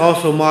soldiers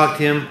also mocked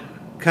him,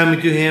 coming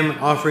to him,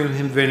 offering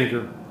him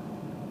vinegar,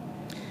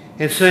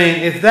 and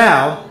saying, If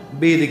thou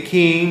be the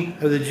King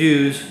of the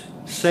Jews,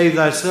 save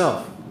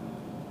thyself.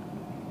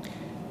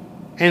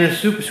 And a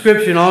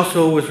superscription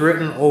also was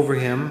written over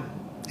him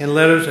in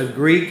letters of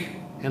Greek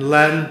and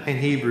Latin and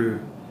Hebrew.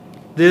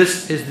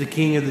 This is the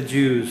King of the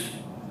Jews.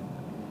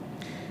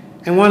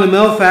 And one of the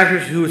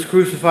malefactors who was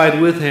crucified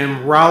with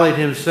him rallied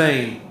him,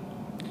 saying,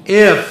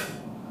 If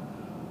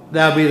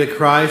thou be the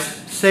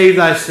Christ, save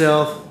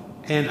thyself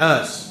and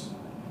us.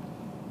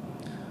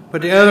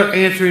 But the other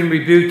answering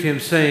rebuked him,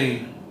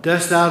 saying,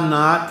 Dost thou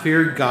not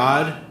fear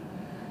God,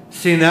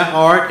 seeing thou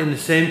art in the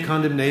same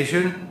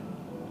condemnation?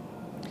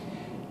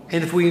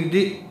 And if we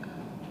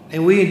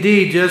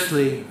indeed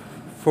justly,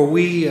 for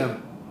we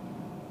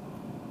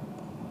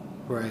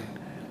right.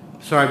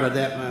 Sorry about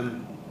that,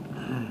 Mom.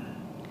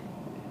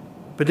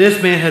 But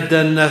this man had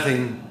done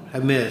nothing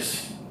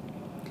amiss.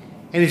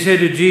 And he said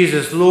to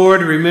Jesus,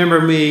 Lord, remember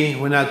me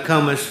when thou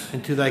comest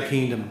into thy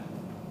kingdom.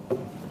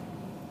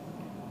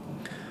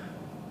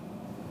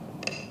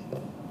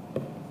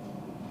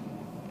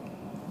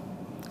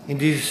 And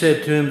Jesus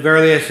said to him,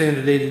 Verily I say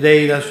unto thee,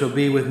 today thou shalt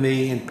be with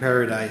me in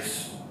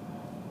paradise.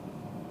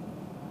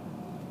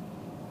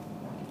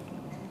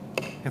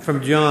 And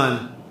from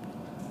John,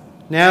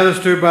 now there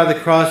stood by the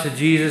cross of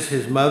Jesus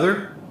his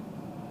mother,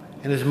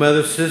 and his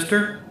mother's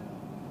sister,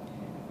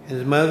 and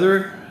his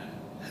mother,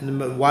 and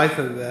the wife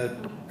of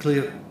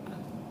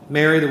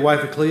Mary, the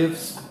wife of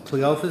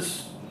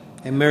Cleophas,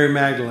 and Mary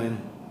Magdalene.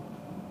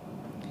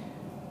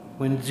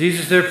 When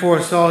Jesus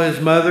therefore saw his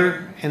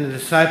mother and the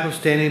disciple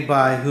standing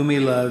by, whom he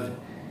loved,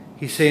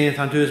 he saith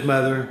unto his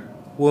mother,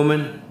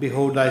 Woman,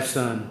 behold thy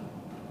son.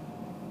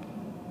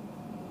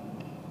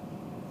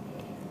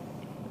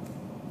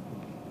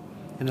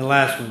 And the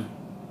last one.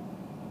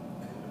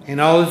 And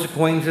all his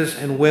acquaintances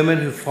and women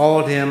who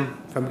followed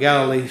him from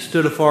Galilee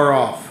stood afar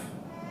off,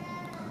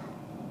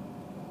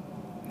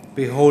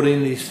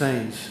 beholding these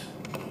things.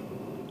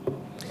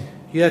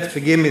 You have to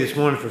forgive me this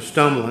morning for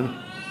stumbling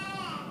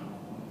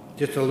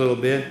just a little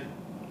bit.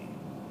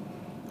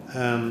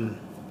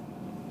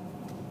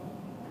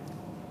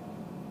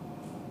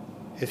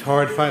 It's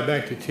hard to fight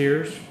back the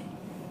tears.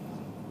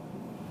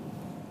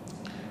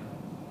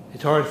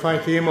 It's hard to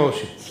fight the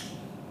emotions.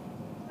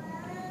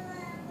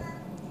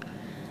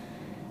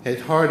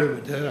 It's hard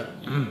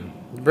to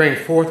bring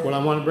forth what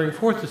I want to bring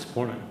forth this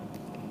morning.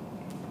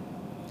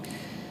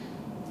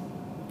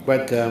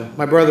 But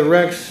my brother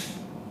Rex,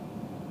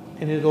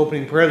 in his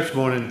opening prayer this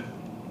morning,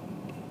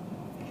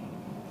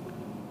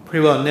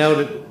 pretty well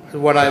nailed it,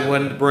 what I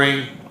wanted to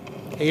bring.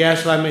 He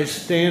asked that I may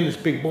stand and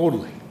speak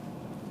boldly.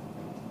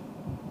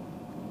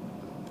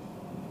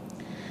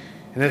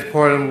 And that's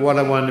part of what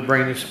I wanted to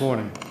bring this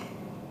morning.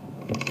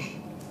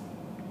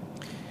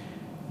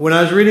 When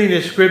I was reading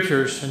the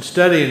scriptures and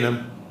studying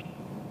them,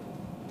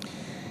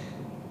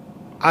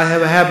 I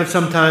have a habit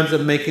sometimes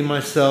of making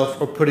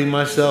myself or putting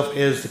myself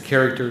as the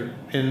character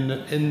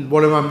in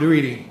whatever I'm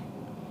reading.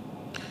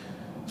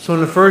 So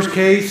in the first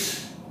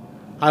case,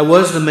 I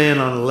was the man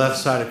on the left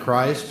side of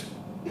Christ.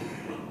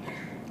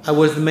 I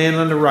was the man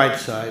on the right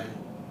side.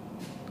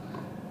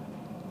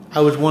 I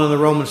was one of the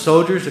Roman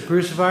soldiers that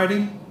crucified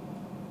him.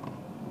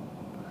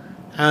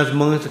 I was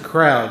amongst the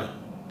crowd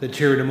that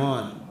cheered him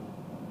on.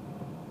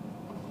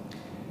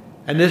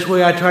 And this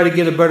way I try to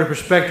get a better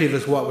perspective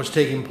of what was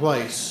taking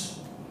place.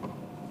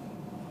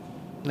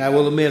 And I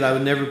will admit, I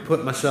would never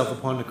put myself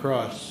upon the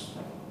cross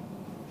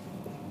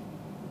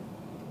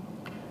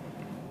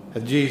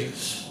of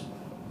Jesus.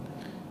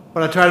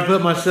 But I try to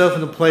put myself in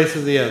the place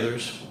of the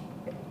others.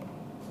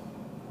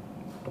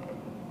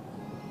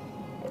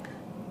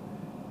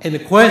 And the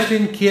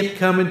question kept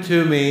coming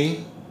to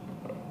me,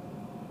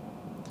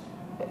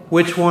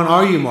 which one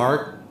are you,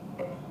 Mark?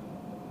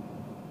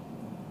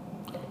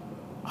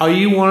 Are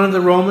you one of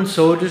the Roman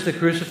soldiers that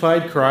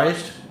crucified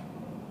Christ?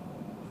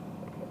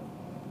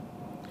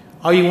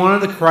 Are you one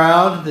of the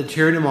crowd that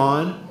cheered him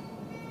on?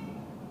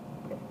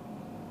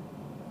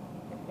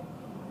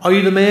 Are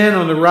you the man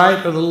on the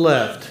right or the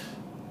left?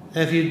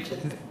 And if you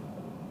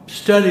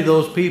study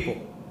those people,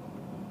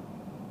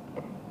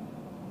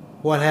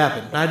 what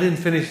happened? I didn't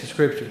finish the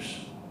scriptures.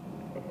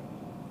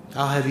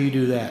 I'll have you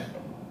do that.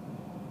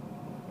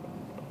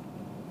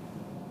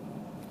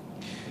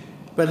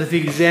 But if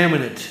you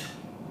examine it,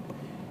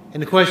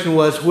 and the question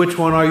was, which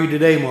one are you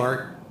today,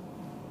 Mark?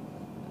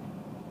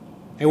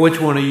 And which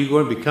one are you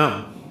going to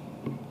become?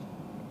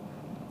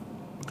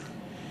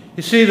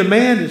 You see, the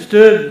man that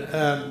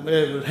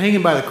stood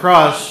hanging by the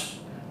cross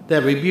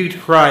that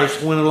rebuked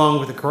Christ went along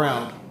with the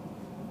crowd.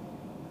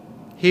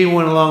 He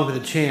went along with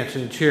the chants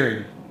and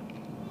cheering.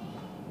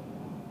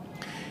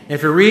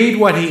 If you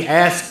read what he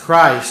asked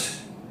Christ,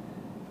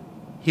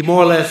 he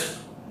more or less,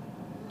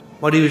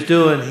 what he was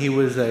doing, he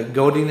was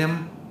goading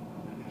him.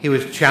 He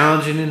was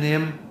challenging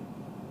him.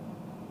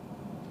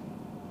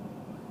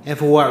 And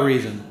for what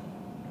reason?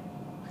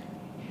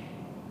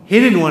 He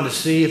didn't want to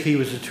see if he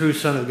was the true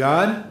Son of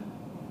God.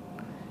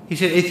 He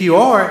said, if you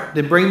are,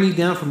 then bring me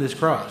down from this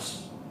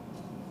cross.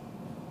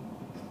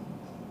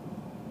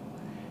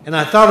 And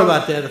I thought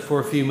about that for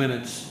a few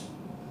minutes.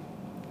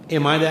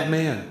 Am I that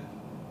man?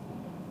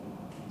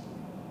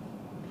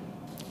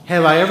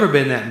 Have I ever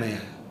been that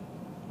man?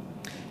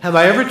 Have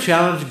I ever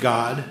challenged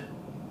God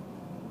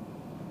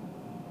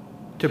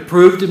to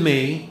prove to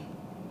me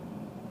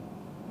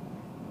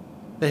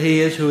that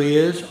he is who he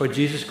is, or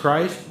Jesus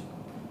Christ?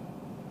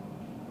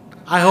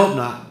 I hope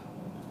not.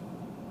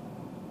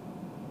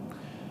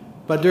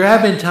 But there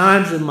have been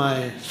times in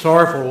my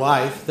sorrowful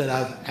life that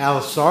I've out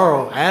of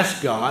sorrow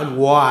asked God,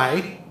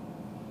 why?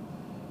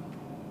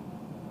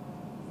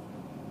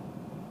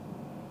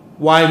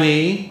 Why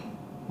me?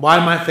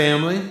 Why my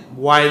family?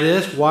 Why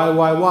this?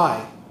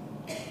 Why?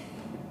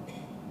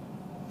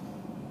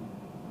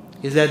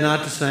 Is that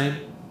not the same?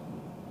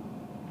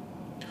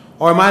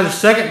 Or am I the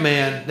second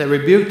man that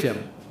rebuked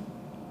him?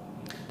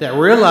 That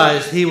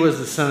realized he was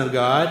the Son of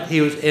God,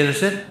 he was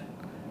innocent,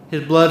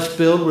 his blood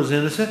spilled was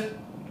innocent,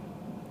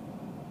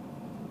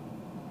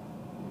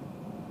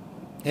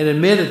 and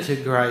admitted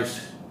to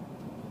Christ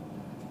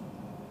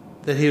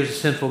that he was a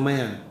sinful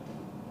man.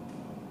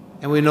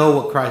 And we know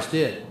what Christ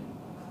did.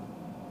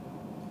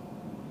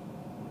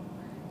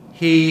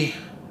 He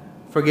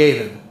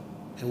forgave him.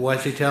 And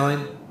what's he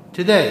telling him?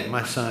 Today,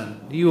 my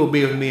son, you will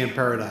be with me in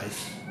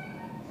paradise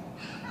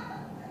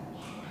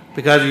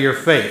because of your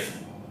faith.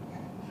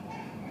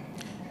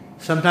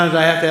 Sometimes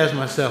I have to ask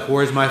myself,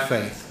 where's my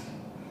faith?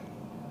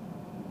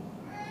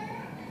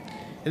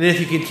 And if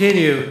you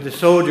continue, the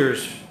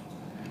soldiers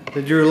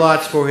that drew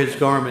lots for his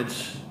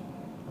garments,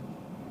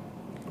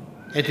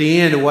 at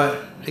the end of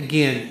what,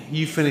 again,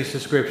 you finish the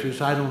scriptures.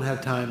 I don't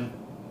have time.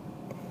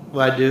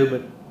 Well, I do,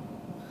 but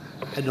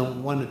I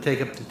don't want to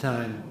take up the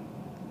time.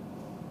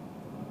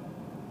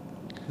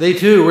 They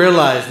too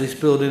realized they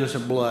spilled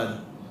innocent blood.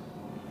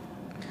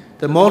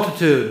 The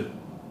multitude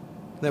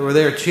that were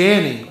there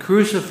chanting,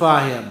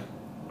 crucify him,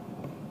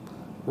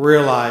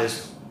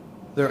 realized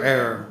their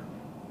error.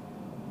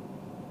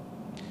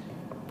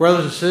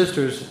 Brothers and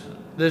sisters,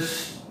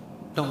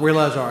 don't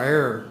realize our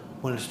error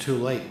when it's too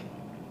late.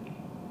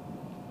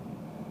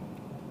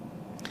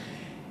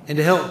 And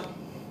to help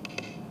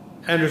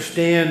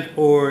understand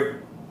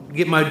or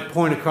get my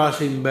point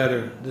across even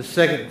better, the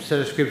second set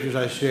of scriptures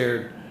I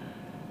shared,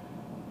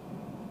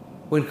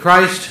 when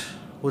Christ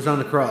was on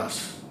the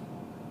cross,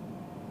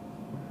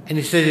 and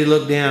he said he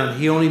looked down,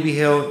 he only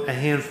beheld a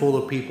handful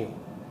of people.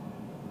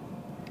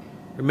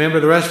 Remember,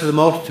 the rest of the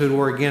multitude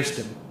were against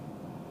him.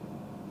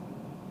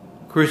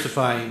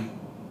 Crucifying.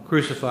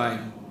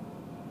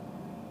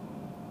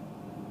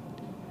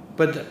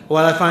 But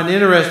what I find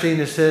interesting,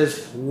 it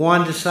says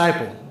one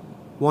disciple,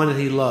 one that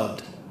he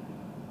loved.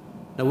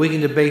 Now we can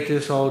debate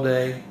this all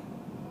day,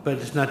 but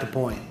it's not the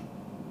point.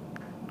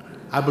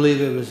 I believe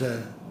it was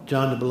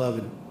John the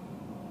Beloved.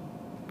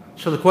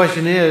 So the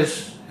question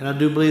is, and I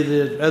do believe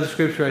the other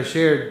scripture I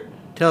shared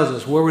tells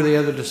us, where were the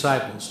other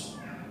disciples?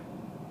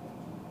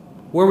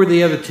 Where were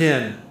the other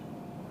 10?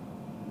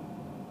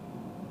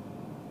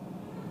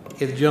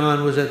 If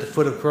John was at the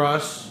foot of the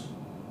cross,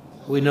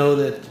 we know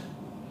that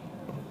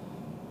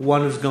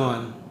one is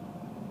gone.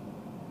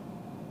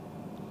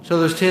 So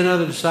there's 10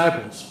 other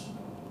disciples.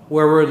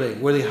 Where were they?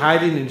 Were they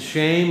hiding in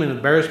shame and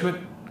embarrassment?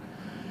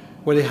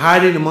 Were they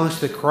hiding amongst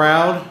the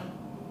crowd?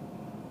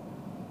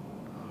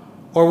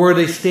 Or were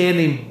they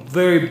standing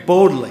very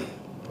boldly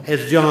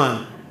as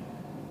John,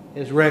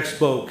 as Rex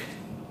spoke?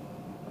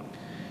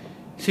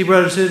 See,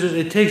 brothers and sisters,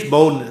 it takes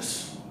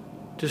boldness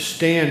to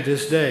stand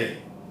this day.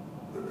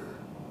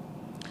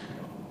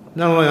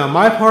 Not only on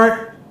my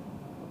part,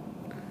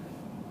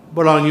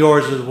 but on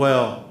yours as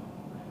well.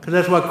 Because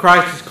that's what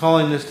Christ is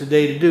calling us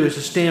today to do, is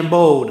to stand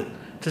bold,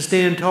 to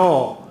stand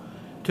tall,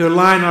 to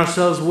align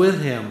ourselves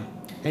with him,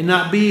 and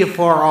not be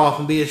afar off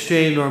and be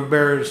ashamed or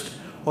embarrassed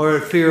or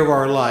in fear of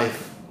our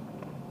life.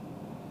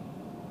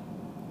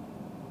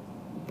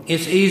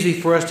 It's easy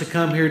for us to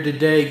come here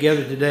today,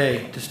 gather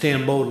today, to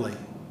stand boldly.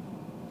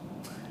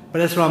 But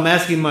that's what I'm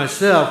asking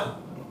myself.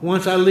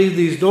 Once I leave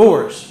these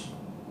doors,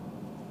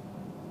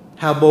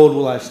 how bold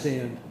will I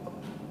stand?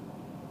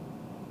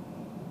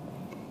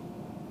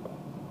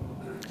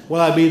 Will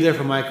I be there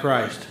for my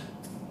Christ?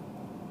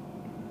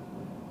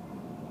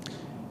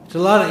 It's a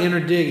lot of inner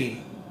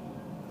digging.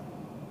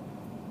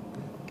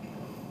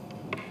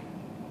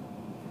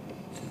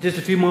 Just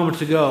a few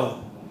moments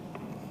ago,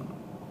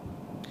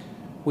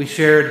 we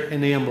shared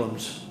in the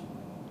emblems.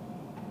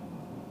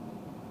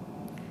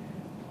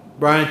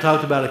 Brian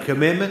talked about a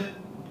commitment,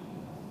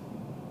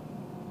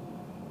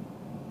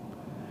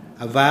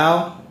 a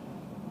vow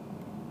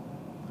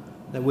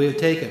that we have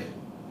taken,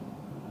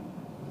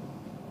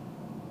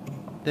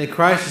 that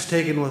Christ has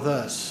taken with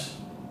us.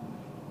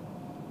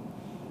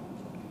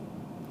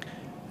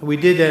 And we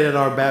did that at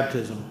our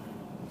baptism.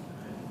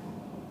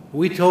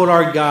 We told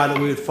our God that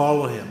we would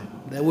follow him,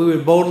 that we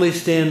would boldly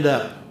stand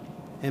up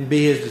and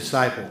be his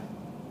disciple.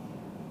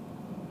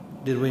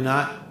 Did we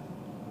not?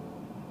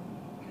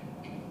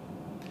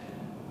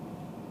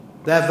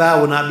 That vow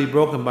will not be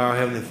broken by our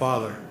Heavenly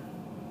Father.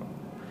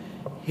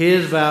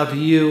 His vow to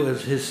you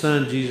is his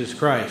Son, Jesus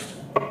Christ.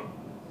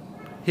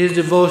 His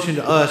devotion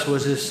to us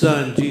was his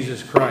Son,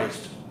 Jesus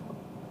Christ.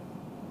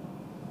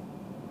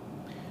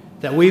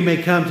 That we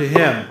may come to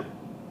him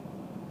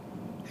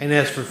and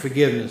ask for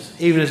forgiveness,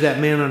 even as that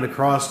man on the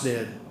cross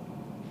did.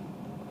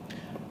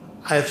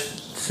 I've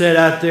sat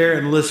out there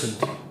and listened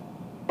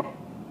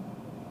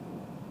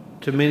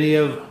to many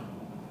of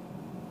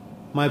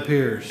my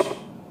peers.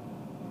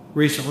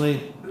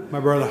 Recently, my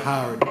brother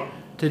Howard.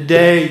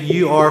 Today,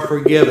 you are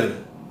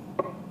forgiven.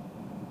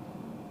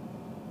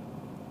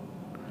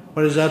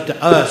 But it's up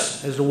to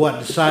us as to what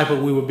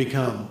disciple we will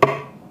become.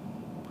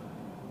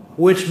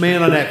 Which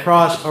man on that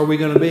cross are we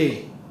going to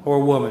be, or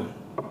woman?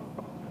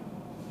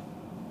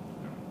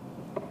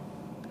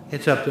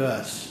 It's up to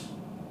us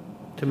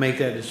to make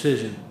that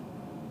decision.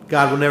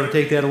 God will never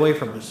take that away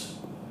from us.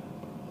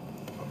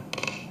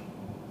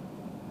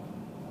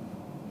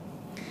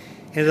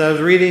 As I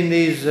was reading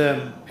these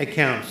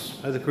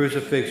accounts of the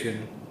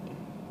crucifixion,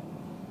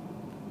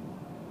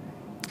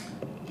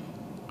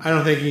 I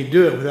don't think you can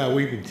do it without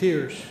weeping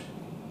tears.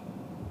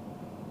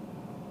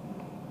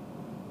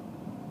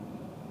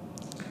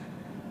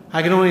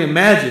 I can only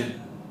imagine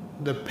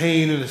the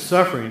pain and the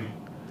suffering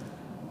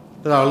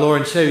that our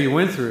Lord and Savior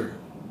went through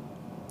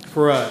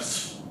for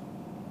us.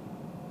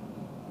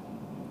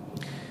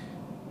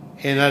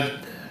 And I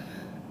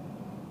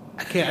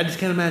just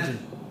can't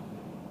imagine.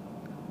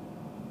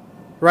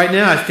 Right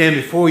now, I stand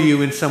before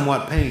you in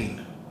somewhat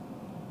pain.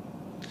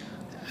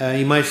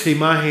 You might see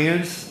my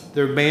hands.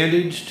 They're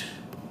bandaged.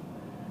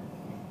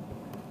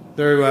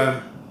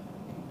 They're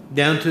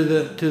down to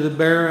the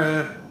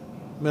bare,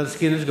 the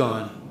skin is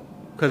gone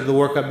because of the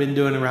work I've been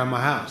doing around my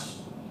house.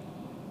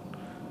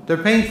 They're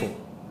painful,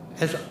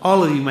 as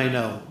all of you may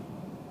know.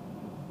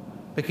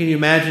 But can you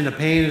imagine the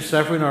pain and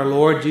suffering our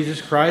Lord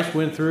Jesus Christ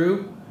went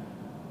through?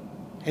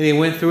 And he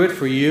went through it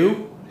for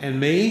you and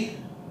me.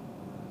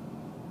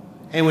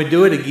 And would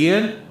do it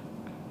again,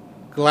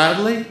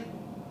 gladly.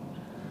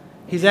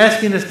 He's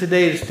asking us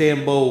today to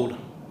stand bold,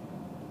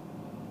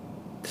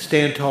 to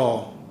stand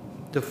tall,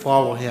 to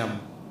follow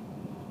him.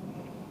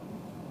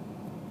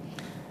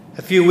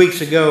 A few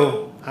weeks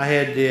ago, I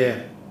had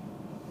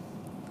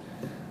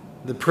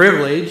the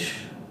privilege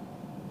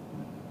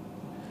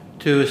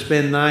to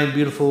spend 9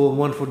 beautiful and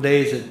wonderful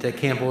days at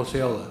Camp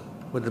Osceola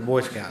with the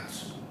Boy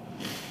Scouts.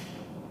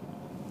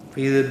 If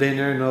you have been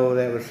there, know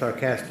that was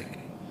sarcastic.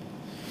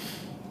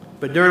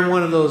 But during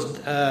one of those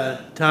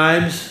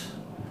times,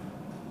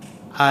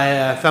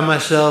 I found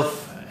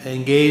myself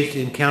engaged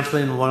in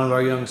counseling one of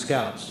our young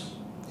scouts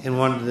in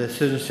one of the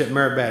citizenship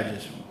merit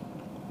badges.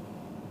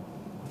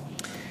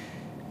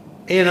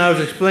 And I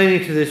was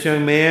explaining to this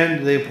young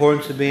man the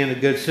importance of being a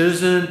good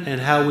citizen and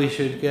how we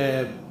should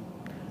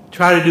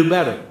try to do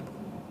better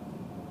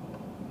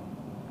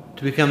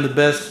to become the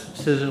best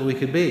citizen we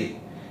could be,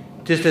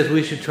 just as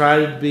we should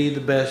try to be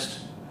the best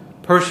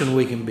person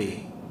we can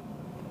be.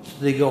 So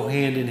they go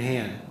hand in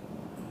hand.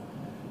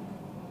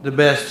 The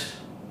best,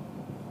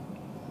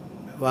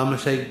 well, I'm going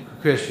to say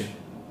Christian.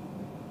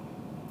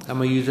 I'm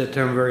going to use that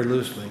term very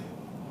loosely.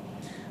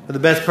 But the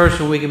best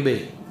person we can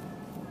be.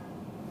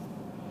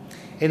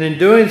 And in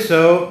doing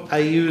so, I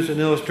use an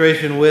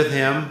illustration with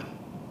him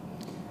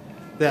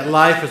that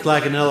life is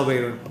like an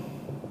elevator.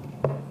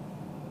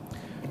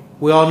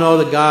 We all know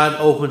that God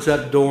opens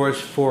up doors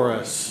for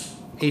us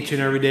each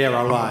and every day of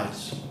our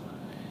lives.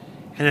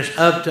 And it's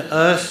up to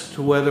us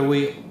to whether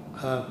we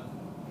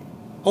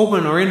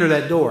open or enter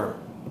that door.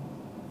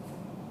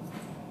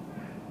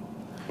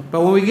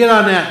 But when we get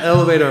on that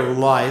elevator of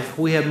life,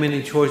 we have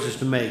many choices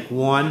to make.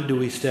 1, do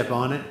we step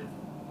on it?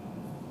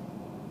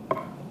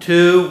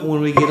 2,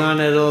 when we get on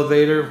that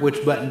elevator,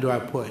 which button do I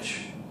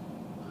push?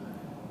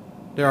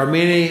 There are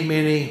many,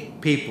 many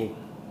people,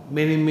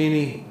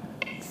 many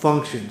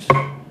functions,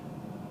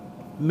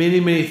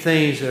 many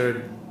things that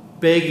are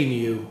begging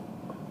you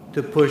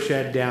to push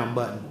that down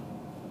button.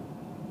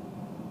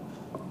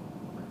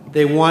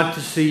 They want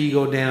to see you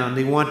go down.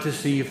 They want to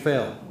see you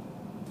fail.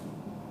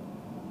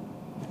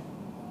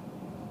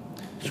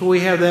 So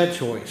we have that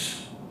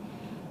choice.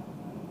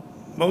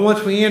 But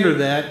once we enter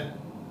that,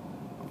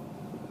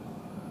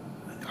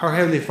 our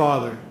Heavenly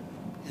Father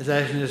is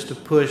asking us to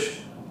push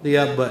the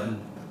up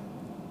button.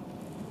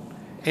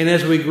 And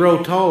as we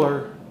grow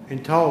taller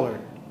and taller,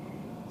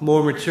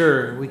 more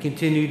mature, we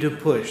continue to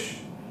push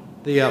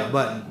the up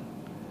button.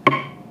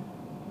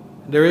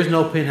 There is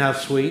no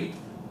penthouse suite,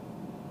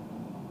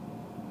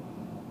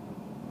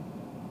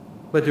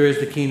 but there is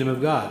the kingdom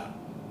of God.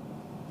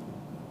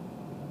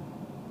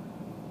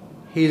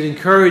 He's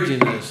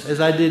encouraging us, as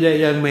I did that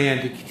young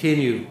man, to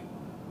continue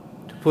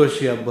to push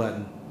the up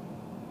button.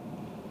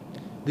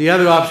 The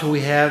other option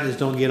we have is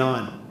don't get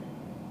on.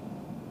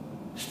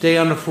 Stay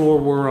on the floor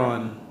we're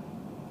on.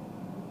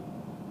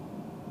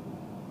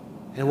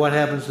 And what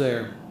happens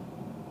there?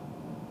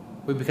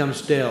 We become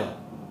stale,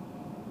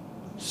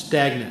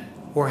 stagnant.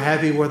 We're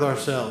happy with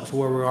ourselves,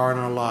 where we are in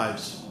our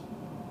lives.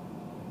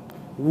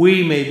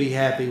 We may be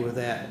happy with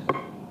that,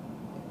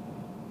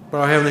 but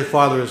our Heavenly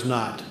Father is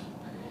not.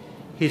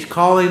 He's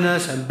calling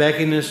us and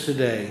beckoning us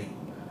today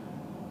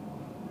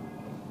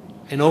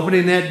and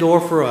opening that door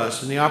for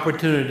us and the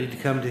opportunity to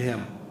come to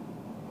Him.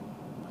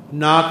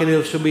 Knock and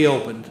it shall be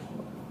opened.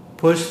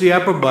 Push the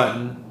upper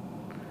button.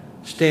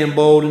 Stand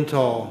bold and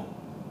tall.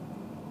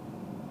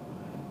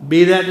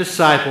 Be that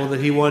disciple that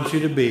He wants you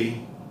to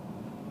be.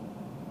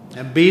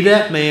 And be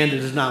that man that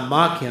does not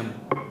mock Him,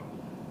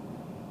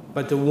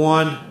 but the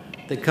one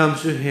that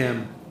comes to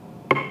Him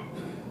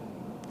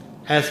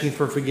asking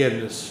for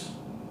forgiveness.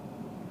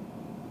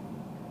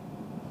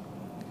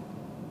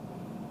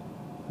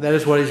 That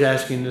is what He's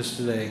asking us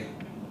today.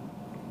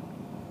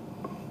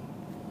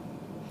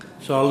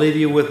 So I'll leave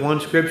you with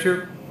one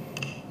scripture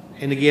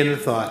and again the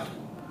thought.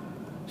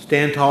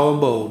 Stand tall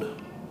and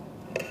bold.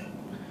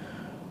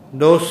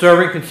 No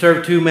servant can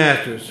serve two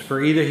masters,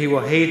 for either he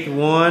will hate the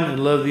one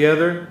and love the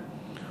other,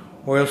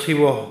 or else he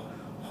will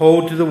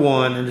hold to the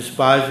one and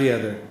despise the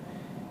other.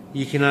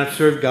 You cannot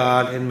serve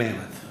God and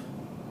mammon.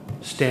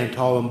 Stand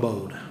tall and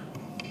bold.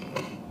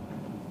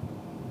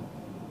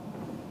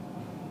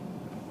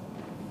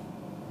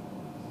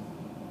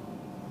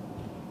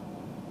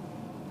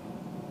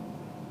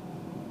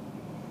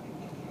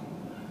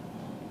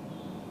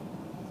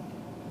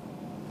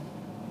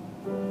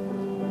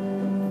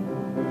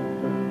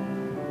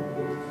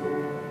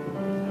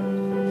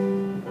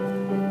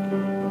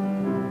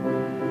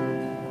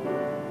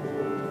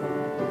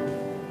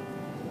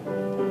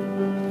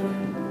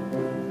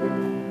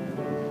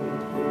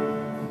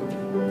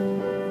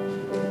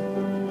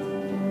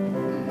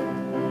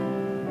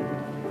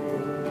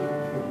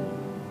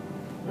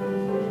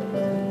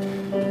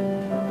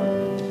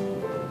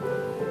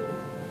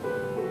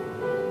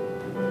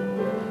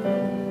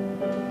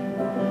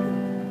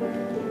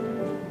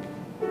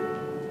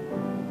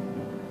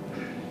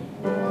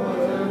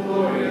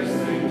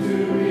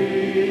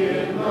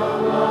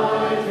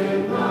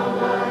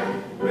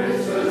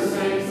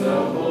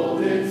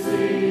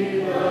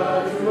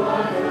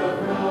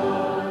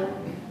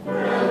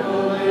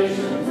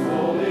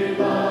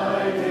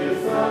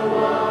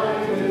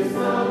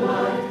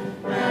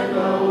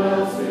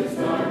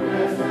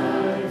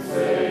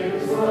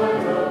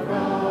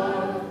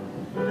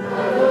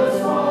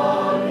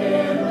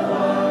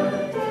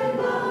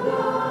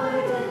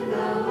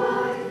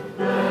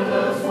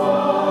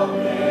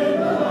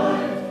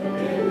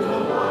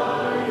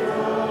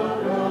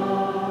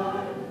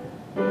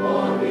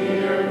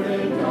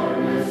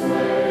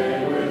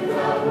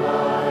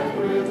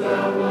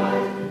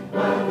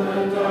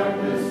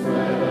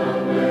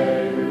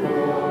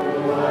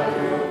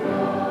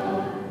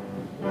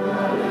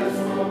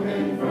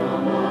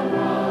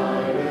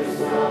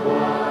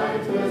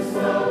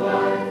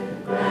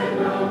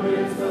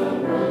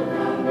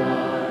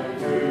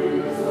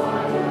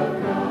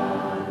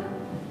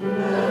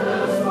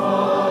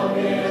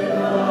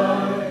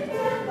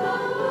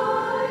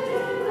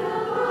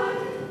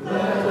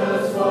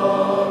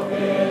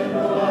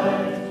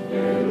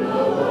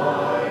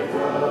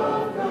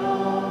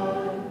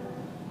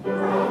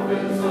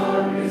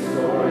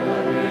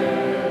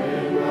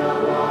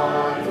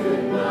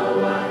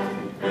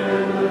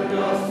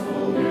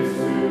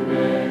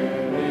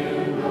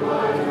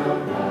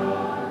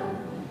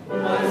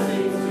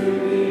 Blessings to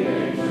the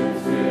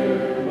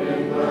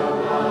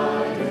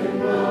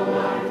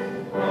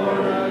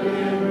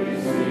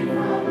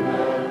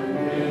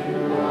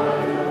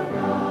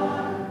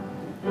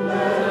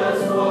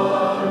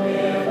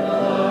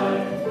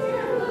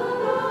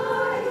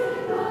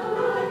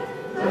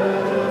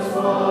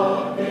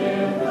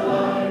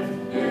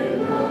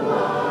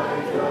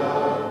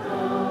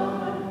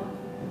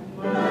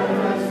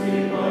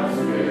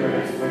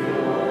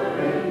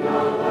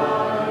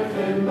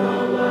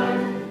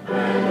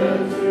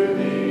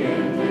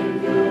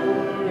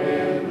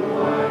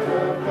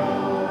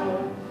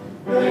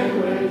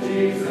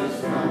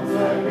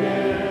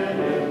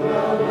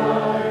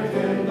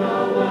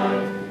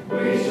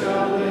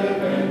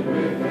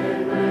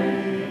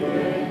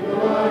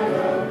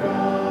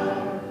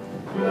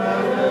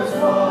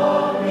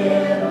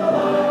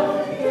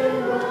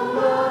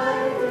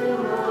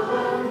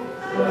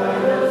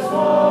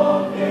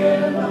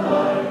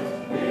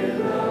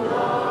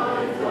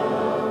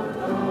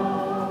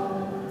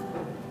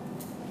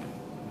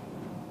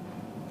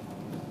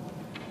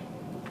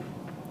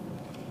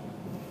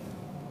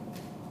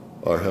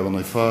Our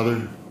Heavenly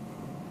Father,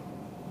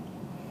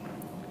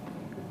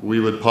 we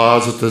would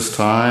pause at this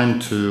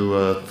time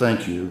to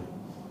thank you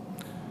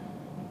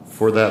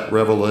for that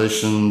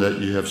revelation that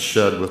you have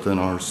shed within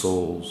our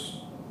souls,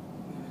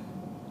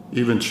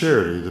 even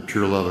charity, the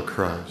pure love of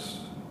Christ.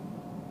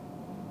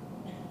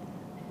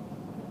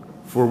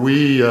 For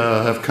we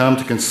have come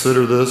to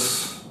consider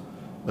this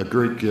a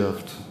great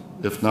gift,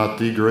 if not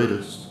the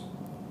greatest.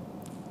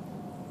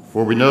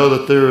 For we know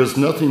that there is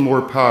nothing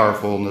more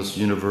powerful in this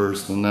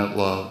universe than that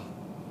love.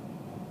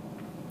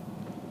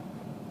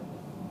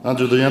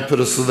 Under the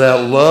impetus of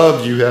that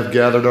love, you have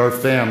gathered our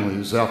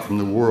families out from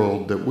the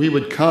world, that we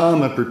would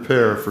come and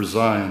prepare for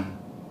Zion.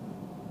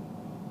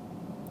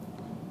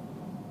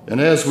 And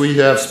as we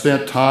have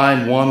spent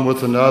time one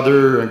with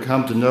another and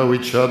come to know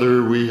each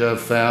other, we have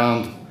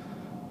found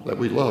that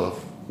we love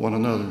one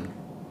another.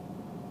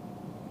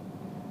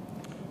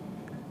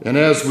 And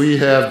as we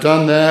have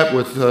done that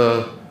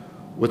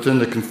within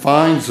the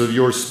confines of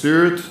your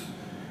Spirit,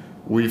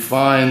 we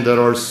find that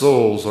our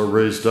souls are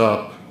raised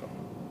up.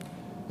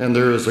 And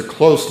there is a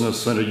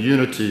closeness and a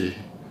unity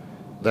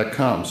that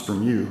comes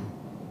from you.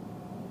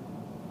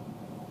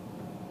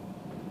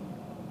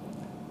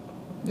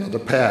 Yeah, the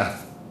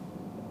path.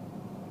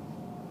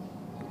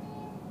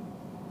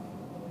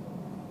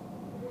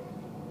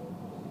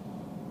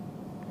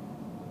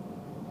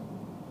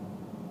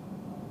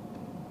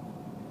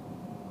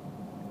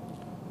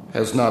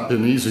 Has not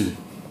been easy.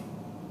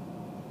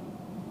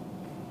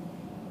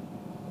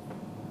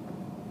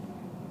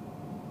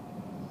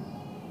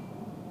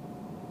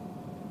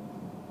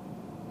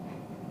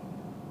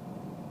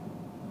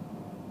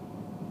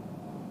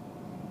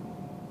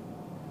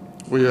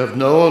 We have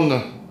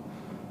known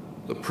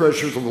the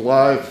pressures of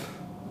life.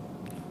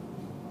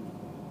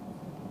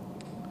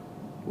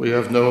 We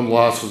have known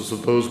losses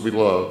of those we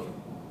love.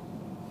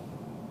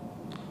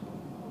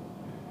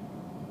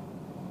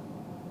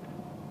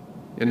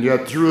 And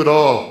yet through it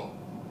all,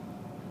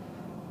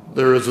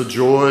 there is a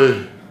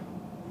joy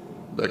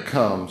that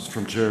comes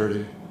from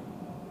charity.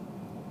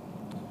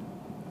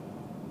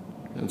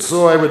 And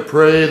so I would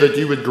pray that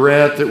you would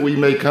grant that we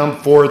may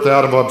come forth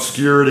out of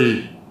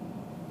obscurity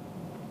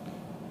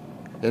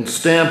and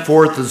stand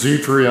forth as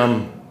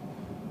Ephraim,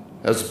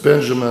 as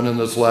Benjamin in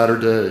this latter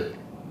day,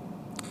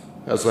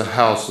 as the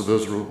house of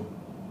Israel.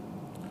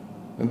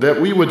 And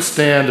that we would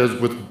stand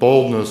with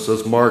boldness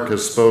as Mark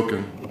has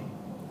spoken,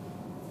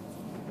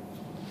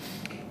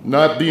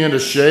 not being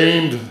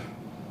ashamed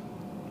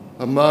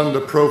among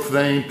the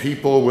profane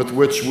people with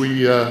which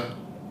we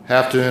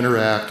have to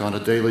interact on a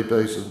daily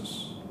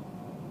basis,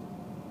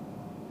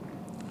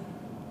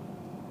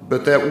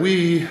 but that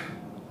we,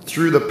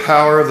 through the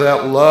power of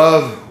that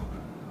love,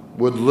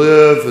 would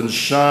live and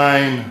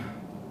shine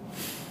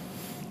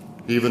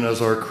even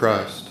as our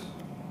Christ.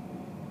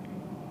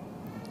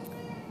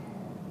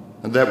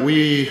 And that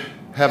we,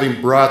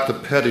 having brought the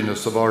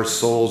pettiness of our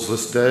souls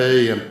this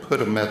day and put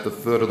them at the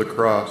foot of the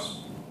cross,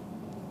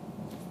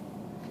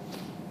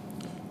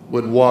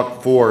 would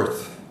walk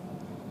forth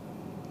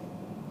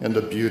in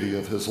the beauty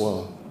of his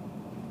love.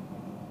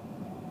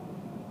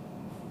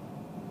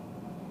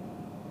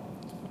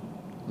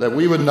 That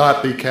we would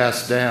not be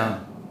cast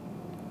down,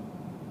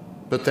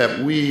 but that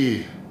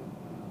we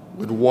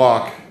would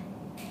walk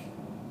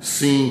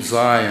seeing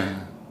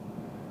Zion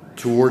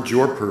towards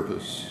your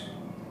purpose,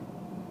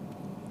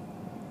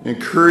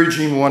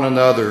 encouraging one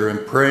another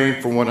and praying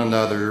for one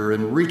another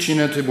and reaching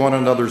into one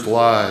another's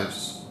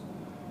lives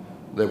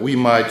that we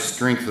might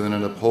strengthen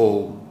and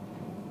uphold.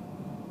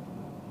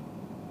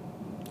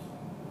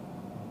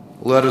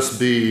 Let us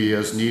be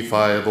as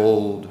Nephi of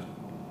old,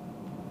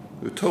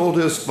 who told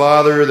his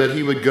father that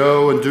he would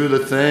go and do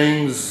the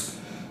things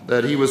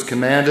that he was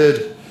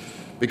commanded,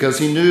 because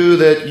he knew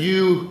that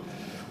you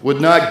would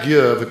not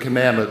give a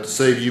commandment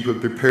save you would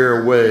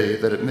prepare a way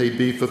that it may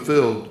be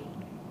fulfilled.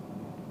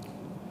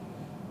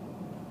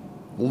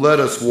 Let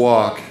us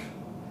walk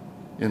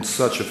in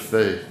such a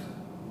faith.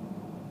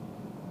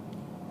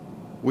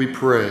 We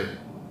pray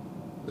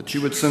that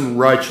you would send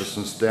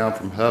righteousness down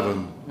from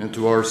heaven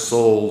into our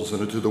souls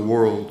and into the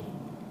world,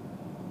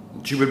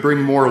 that you would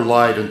bring more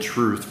light and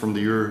truth from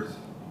the earth.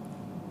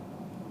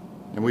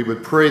 And we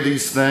would pray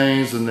these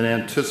things in the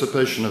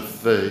anticipation of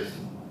faith,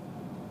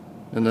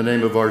 in the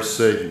name of our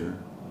Savior,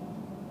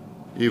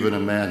 even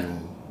Emmanuel.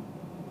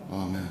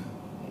 Amen.